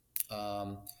me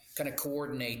kind of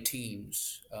coordinate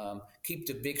teams, keep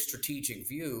the big strategic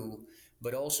view,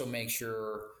 but also make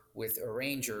sure with a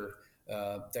ranger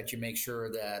that you make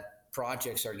sure that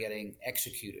projects are getting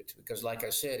executed. Because, like I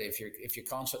said, if you're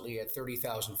constantly at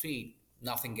 30,000 feet,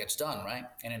 nothing gets done, right?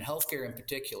 And in healthcare in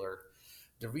particular,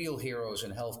 the real heroes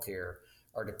in healthcare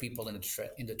are the people in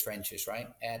the trenches, right,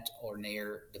 at or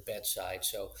near the bedside.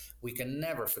 So we can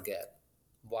never forget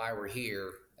why we're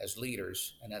here as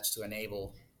leaders, and that's to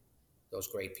enable those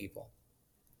great people.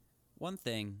 One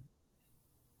thing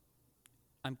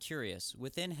I'm curious,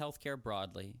 within healthcare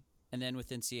broadly, and then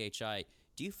within CHI,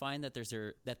 do you find that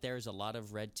there's a lot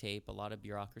of red tape, a lot of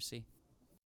bureaucracy?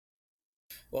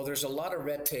 Well, there's a lot of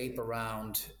red tape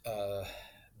around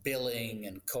billing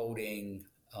and coding,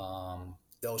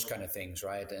 those kind of things,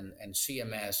 right? And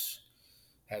CMS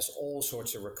has all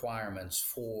sorts of requirements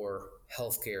for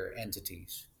healthcare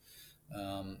entities.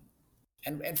 Um,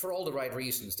 and for all the right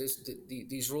reasons.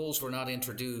 These rules were not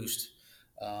introduced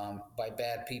by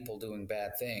bad people doing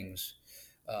bad things,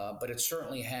 but it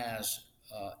certainly has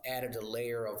added a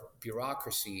layer of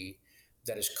bureaucracy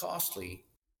that is costly.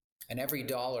 And every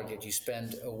dollar that you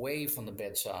spend away from the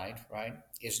bedside, right,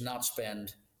 is not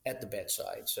spent at the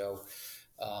bedside. So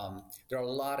there are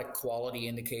a lot of quality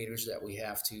indicators that we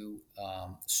have to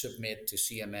submit to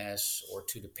CMS or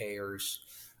to the payers.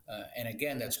 And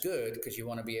again, that's good because you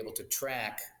want to be able to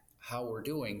track how we're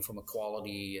doing from a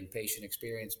quality and patient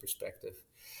experience perspective.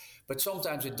 But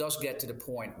sometimes it does get to the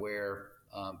point where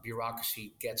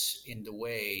bureaucracy gets in the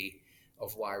way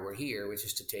of why we're here, which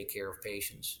is to take care of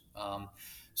patients.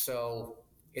 So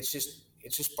it's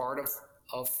just part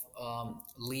of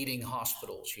leading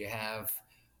hospitals. You have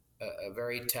a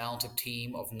very talented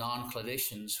team of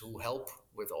non-clinicians who help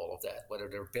with all of that, whether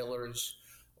they're billers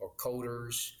or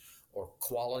coders or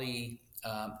quality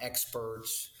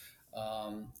experts.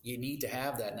 You need to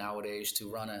have that nowadays to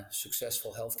run a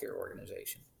successful healthcare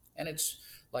organization. And it's,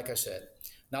 like I said,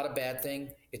 not a bad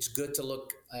thing. It's good to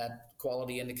look at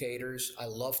quality indicators. I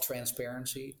love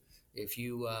transparency. If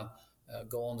you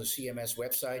go on the CMS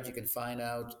website, you can find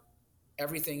out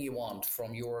everything you want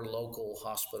from your local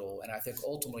hospital. And I think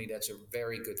ultimately that's a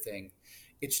very good thing.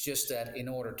 It's just that in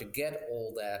order to get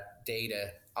all that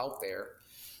data out there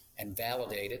and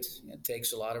validate it, it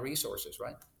takes a lot of resources,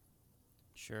 right?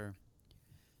 Sure.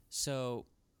 So,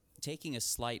 taking a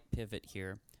slight pivot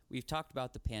here, we've talked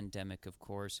about the pandemic, of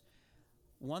course.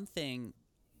 One thing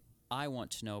I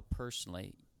want to know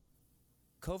personally,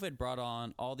 COVID brought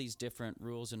on all these different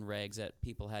rules and regs that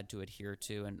people had to adhere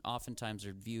to, and oftentimes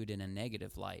are viewed in a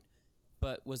negative light.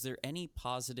 But was there any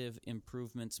positive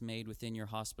improvements made within your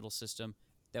hospital system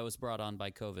that was brought on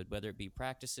by COVID, whether it be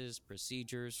practices,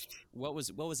 procedures? What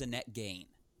was a net gain?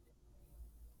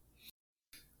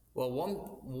 Well,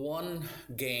 one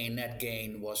net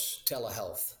gain was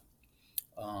telehealth.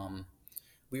 Um,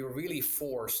 we were really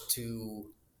forced to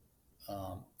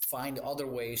find other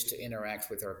ways to interact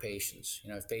with our patients.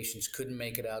 If patients couldn't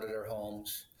make it out of their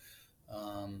homes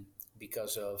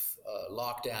because of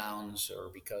lockdowns or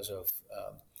because of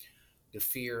the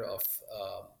fear of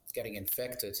getting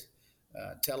infected,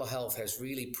 telehealth has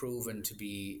really proven to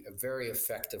be a very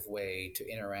effective way to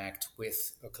interact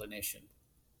with a clinician.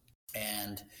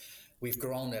 And we've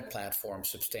grown that platform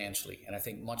substantially, and I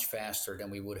think much faster than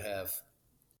we would have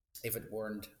if it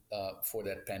weren't for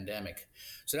that pandemic.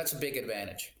 So that's a big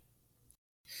advantage.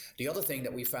 The other thing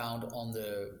that we found on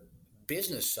the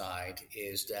business side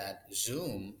is that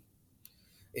Zoom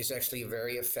is actually a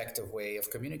very effective way of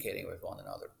communicating with one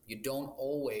another. You don't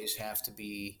always have to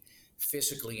be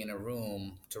physically in a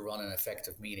room to run an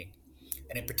effective meeting.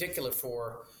 And in particular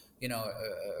for,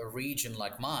 a region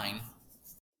like mine,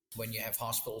 when you have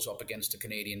hospitals up against the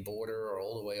Canadian border or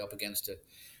all the way up against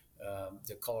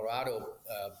the Colorado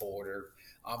border,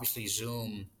 obviously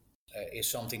Zoom is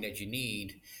something that you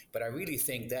need, but I really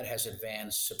think that has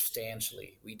advanced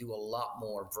substantially. We do a lot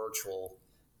more virtual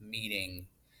meetings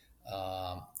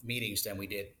than we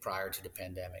did prior to the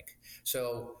pandemic.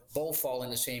 So both fall in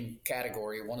the same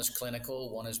category. One is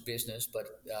clinical, one is business,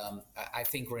 but I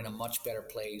think we're in a much better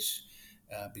place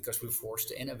because we were forced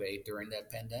to innovate during that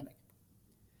pandemic.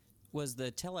 Was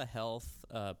the telehealth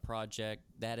project,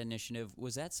 that initiative,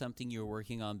 was that something you were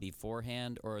working on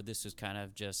beforehand, or this was kind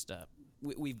of just,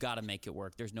 we've got to make it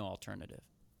work, there's no alternative?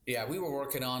 Yeah, we were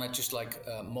working on it just like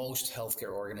most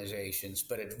healthcare organizations,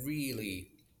 but it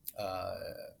really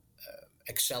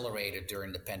accelerated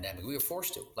during the pandemic. We were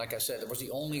forced to. Like I said, it was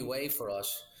the only way for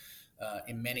us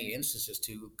in many instances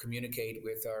to communicate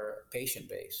with our patient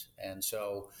base. And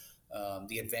so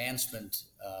the advancement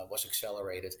was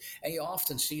accelerated. And you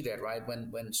often see that, right?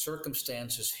 When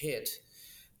circumstances hit,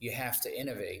 you have to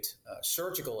innovate.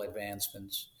 Surgical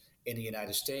advancements in the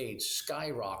United States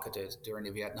skyrocketed during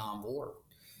the Vietnam War.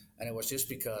 And it was just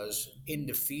because in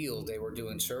the field they were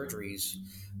doing surgeries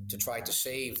to try to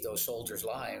save those soldiers'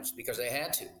 lives because they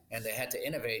had to. And they had to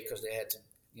innovate because they had to,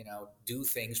 do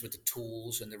things with the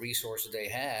tools and the resources they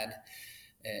had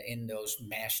in those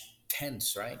mesh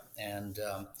tents, right? And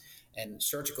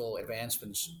surgical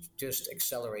advancements just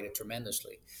accelerated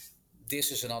tremendously.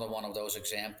 This is another one of those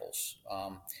examples.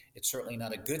 It's certainly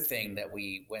not a good thing that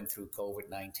we went through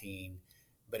COVID-19,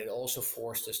 but it also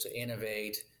forced us to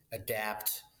innovate,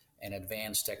 adapt, and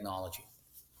advance technology.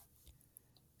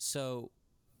 So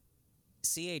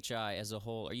CHI as a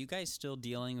whole, are you guys still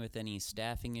dealing with any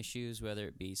staffing issues, whether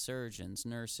it be surgeons,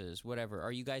 nurses, whatever?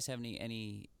 Are you guys having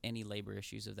any labor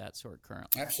issues of that sort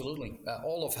currently? Absolutely.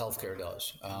 All of healthcare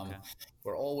does. Okay.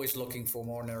 We're always looking for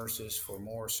more nurses, for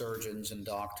more surgeons and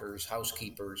doctors,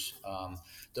 housekeepers.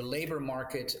 The labor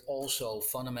market also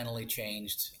fundamentally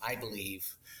changed, I believe,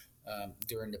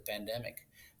 during the pandemic.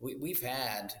 We've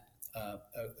had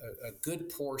a good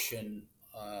portion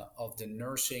of the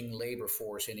nursing labor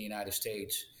force in the United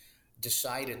States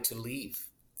decided to leave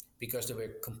because they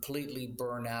were completely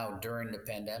burned out during the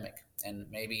pandemic. And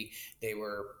maybe they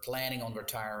were planning on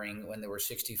retiring when they were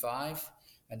 65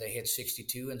 and they hit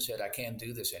 62 and said, I can't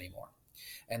do this anymore.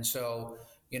 And so,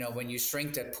 when you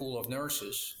shrink that pool of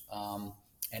nurses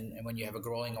and when you have a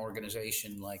growing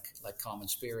organization like Common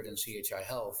Spirit and CHI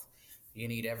Health, you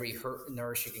need every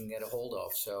nurse you can get a hold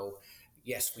of. So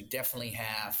yes, we definitely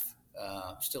have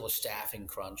still a staffing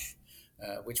crunch,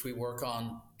 which we work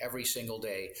on every single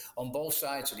day on both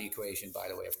sides of the equation, by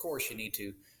the way. Of course, you need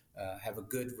to have a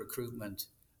good recruitment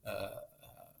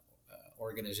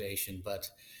organization, but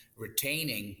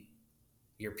retaining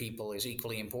your people is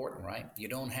equally important, right? You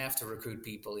don't have to recruit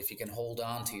people if you can hold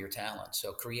on to your talent.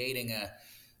 So creating a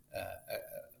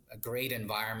great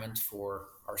environment for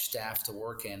our staff to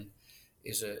work in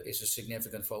is a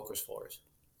significant focus for us.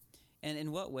 And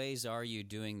in what ways are you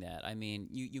doing that? I mean,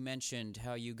 you mentioned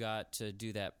how you got to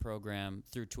do that program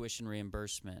through tuition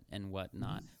reimbursement and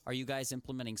whatnot. Mm-hmm. Are you guys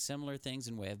implementing similar things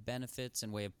in way of benefits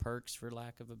and way of perks, for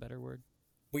lack of a better word?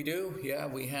 We do, yeah.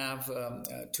 We have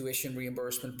tuition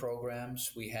reimbursement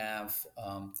programs. We have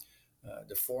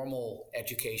the formal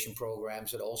education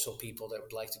programs, and also people that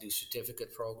would like to do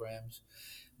certificate programs.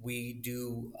 We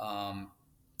do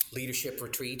leadership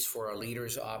retreats for our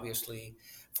leaders, obviously.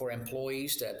 For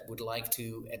employees that would like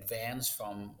to advance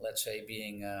from, let's say,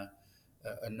 being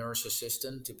a nurse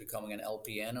assistant to becoming an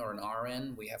LPN or an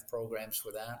RN, we have programs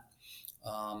for that.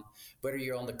 Whether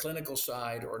you're on the clinical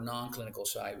side or non-clinical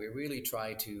side, we really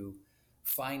try to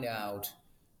find out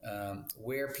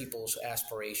where people's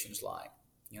aspirations lie.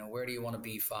 Where do you want to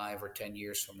be 5 or 10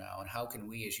 years from now, and how can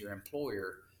we as your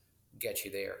employer get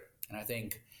you there? And I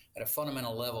think at a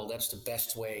fundamental level, that's the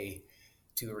best way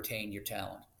to retain your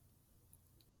talent.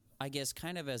 I guess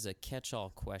kind of as a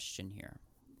catch-all question here,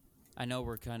 I know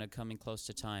we're kind of coming close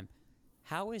to time.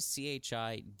 How is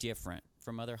CHI different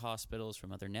from other hospitals,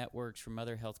 from other networks, from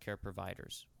other healthcare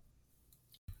providers?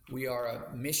 We are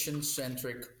a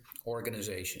mission-centric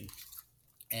organization,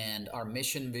 and our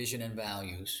mission, vision, and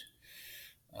values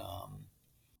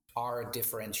are a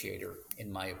differentiator,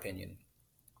 in my opinion.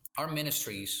 Our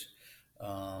ministries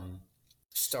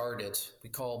started, we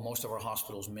call most of our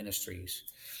hospitals ministries,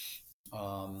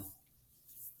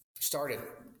 started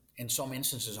in some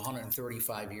instances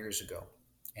 135 years ago.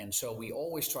 And so we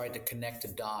always tried to connect the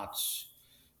dots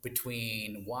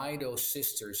between why those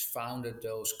sisters founded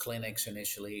those clinics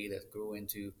initially that grew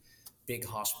into big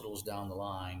hospitals down the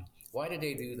line. Why did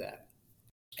they do that?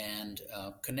 And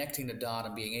connecting the dot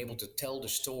and being able to tell the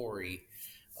story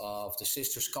of the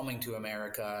sisters coming to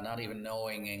America, not even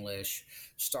knowing English,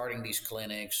 starting these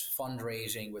clinics,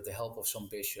 fundraising with the help of some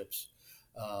bishops,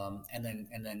 and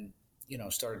then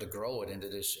started to grow it into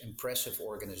this impressive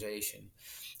organization,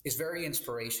 is very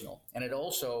inspirational. And it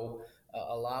also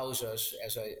allows us,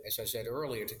 as I said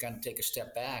earlier, to kind of take a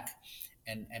step back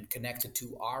and connect it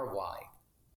to our why.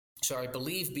 So I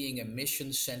believe being a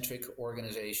mission-centric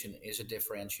organization is a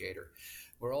differentiator.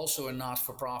 We're also a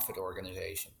not-for-profit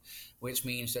organization, which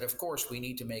means that, of course, we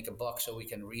need to make a buck so we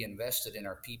can reinvest it in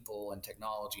our people and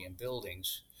technology and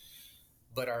buildings.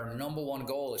 But our number one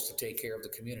goal is to take care of the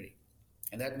community.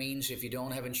 And that means if you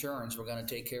don't have insurance, we're going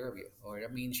to take care of you. Or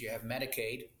that means you have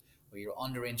Medicaid or you're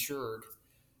underinsured.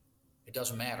 It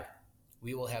doesn't matter.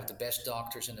 We will have the best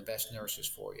doctors and the best nurses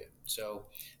for you. So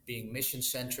being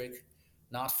mission-centric,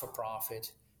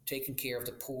 not-for-profit, taking care of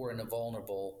the poor and the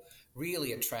vulnerable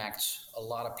really attracts a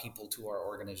lot of people to our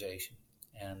organization.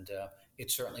 And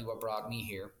it's certainly what brought me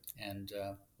here and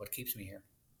what keeps me here.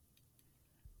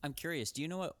 I'm curious, do you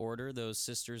know what order those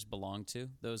sisters belong to,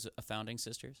 those founding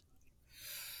sisters?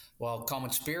 Well, Common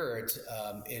Spirit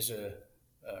is a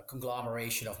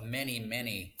conglomeration of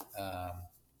many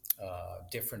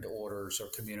different orders or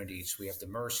communities. We have the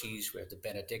Mercies, we have the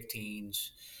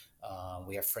Benedictines,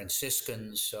 we have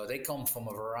Franciscans. So they come from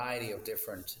a variety of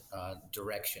different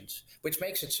directions, which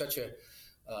makes it such a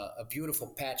beautiful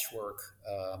patchwork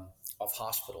of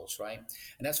hospitals, right?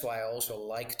 And that's why I also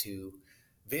like to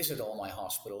visit all my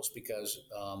hospitals, because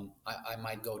I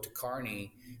might go to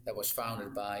Kearney that was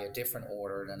founded by a different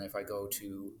order than if I go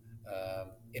to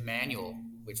Emmanuel,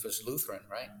 which was Lutheran,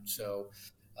 right? So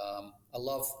I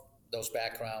love those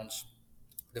backgrounds,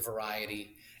 the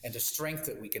variety, and the strength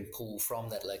that we can pull from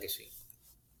that legacy.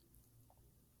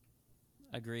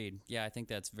 Agreed. Yeah, I think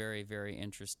that's very, very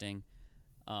interesting.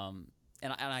 And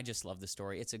I just love the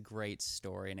story. It's a great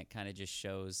story, and it kind of just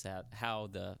shows that how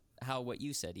what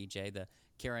you said, EJ, the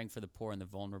caring for the poor and the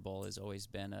vulnerable has always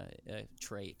been a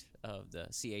trait of the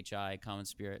CHI Common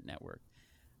Spirit Network.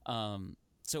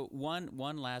 So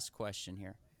one last question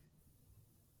here.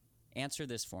 Answer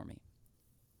this for me.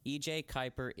 EJ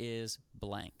Kuiper is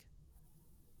blank.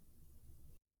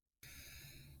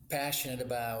 Passionate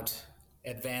about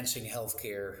advancing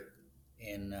healthcare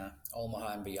in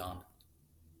Omaha and beyond.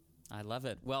 I love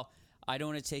it. Well, I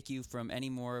don't want to take you from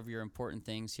any more of your important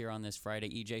things here on this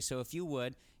Friday, EJ. So if you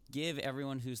would, give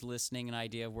everyone who's listening an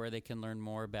idea of where they can learn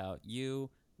more about you,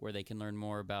 where they can learn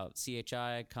more about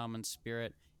CHI, Common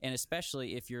Spirit, and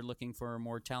especially if you're looking for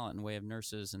more talent in way of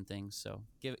nurses and things. So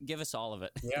give us all of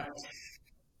it. Yeah.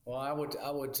 Well,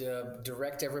 I would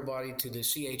direct everybody to the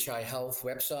CHI Health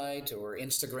website or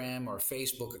Instagram or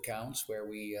Facebook accounts where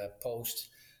we post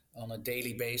on a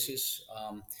daily basis.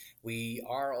 We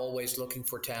are always looking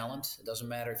for talent. It doesn't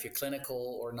matter if you're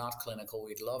clinical or not clinical.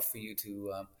 We'd love for you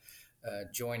to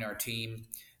join our team.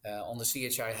 On the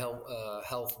CHI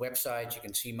Health website, you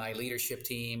can see my leadership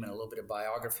team and a little bit of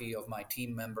biography of my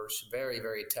team members. Very,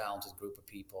 very talented group of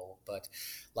people. But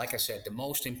like I said, the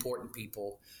most important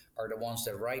people are the ones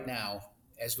that right now,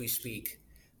 as we speak,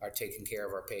 are taking care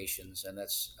of our patients. And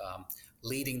that's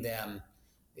leading them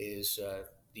is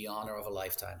the honor of a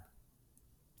lifetime.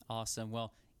 Awesome.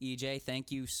 Well, EJ,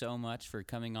 thank you so much for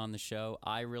coming on the show.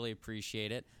 I really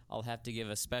appreciate it. I'll have to give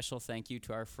a special thank you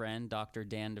to our friend, Dr.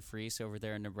 Dan DeFries over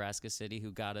there in Nebraska City,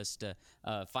 who got us to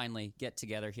finally get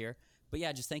together here. But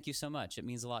yeah, just thank you so much. It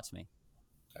means a lot to me.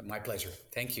 My pleasure.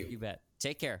 Thank you. You bet.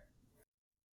 Take care.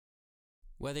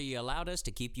 Whether you allowed us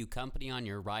to keep you company on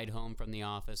your ride home from the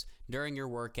office, during your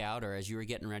workout, or as you were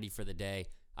getting ready for the day,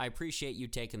 I appreciate you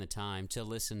taking the time to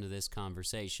listen to this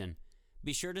conversation.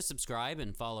 Be sure to subscribe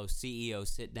and follow CEO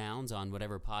Sit Downs on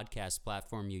whatever podcast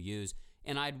platform you use,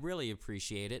 and I'd really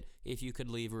appreciate it if you could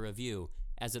leave a review,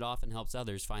 as it often helps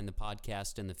others find the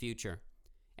podcast in the future.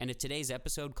 And if today's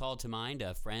episode called to mind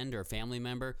a friend or family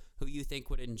member who you think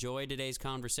would enjoy today's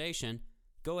conversation,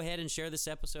 go ahead and share this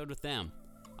episode with them.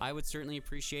 I would certainly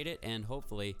appreciate it, and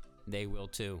hopefully they will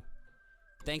too.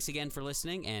 Thanks again for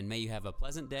listening, and may you have a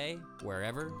pleasant day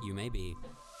wherever you may be.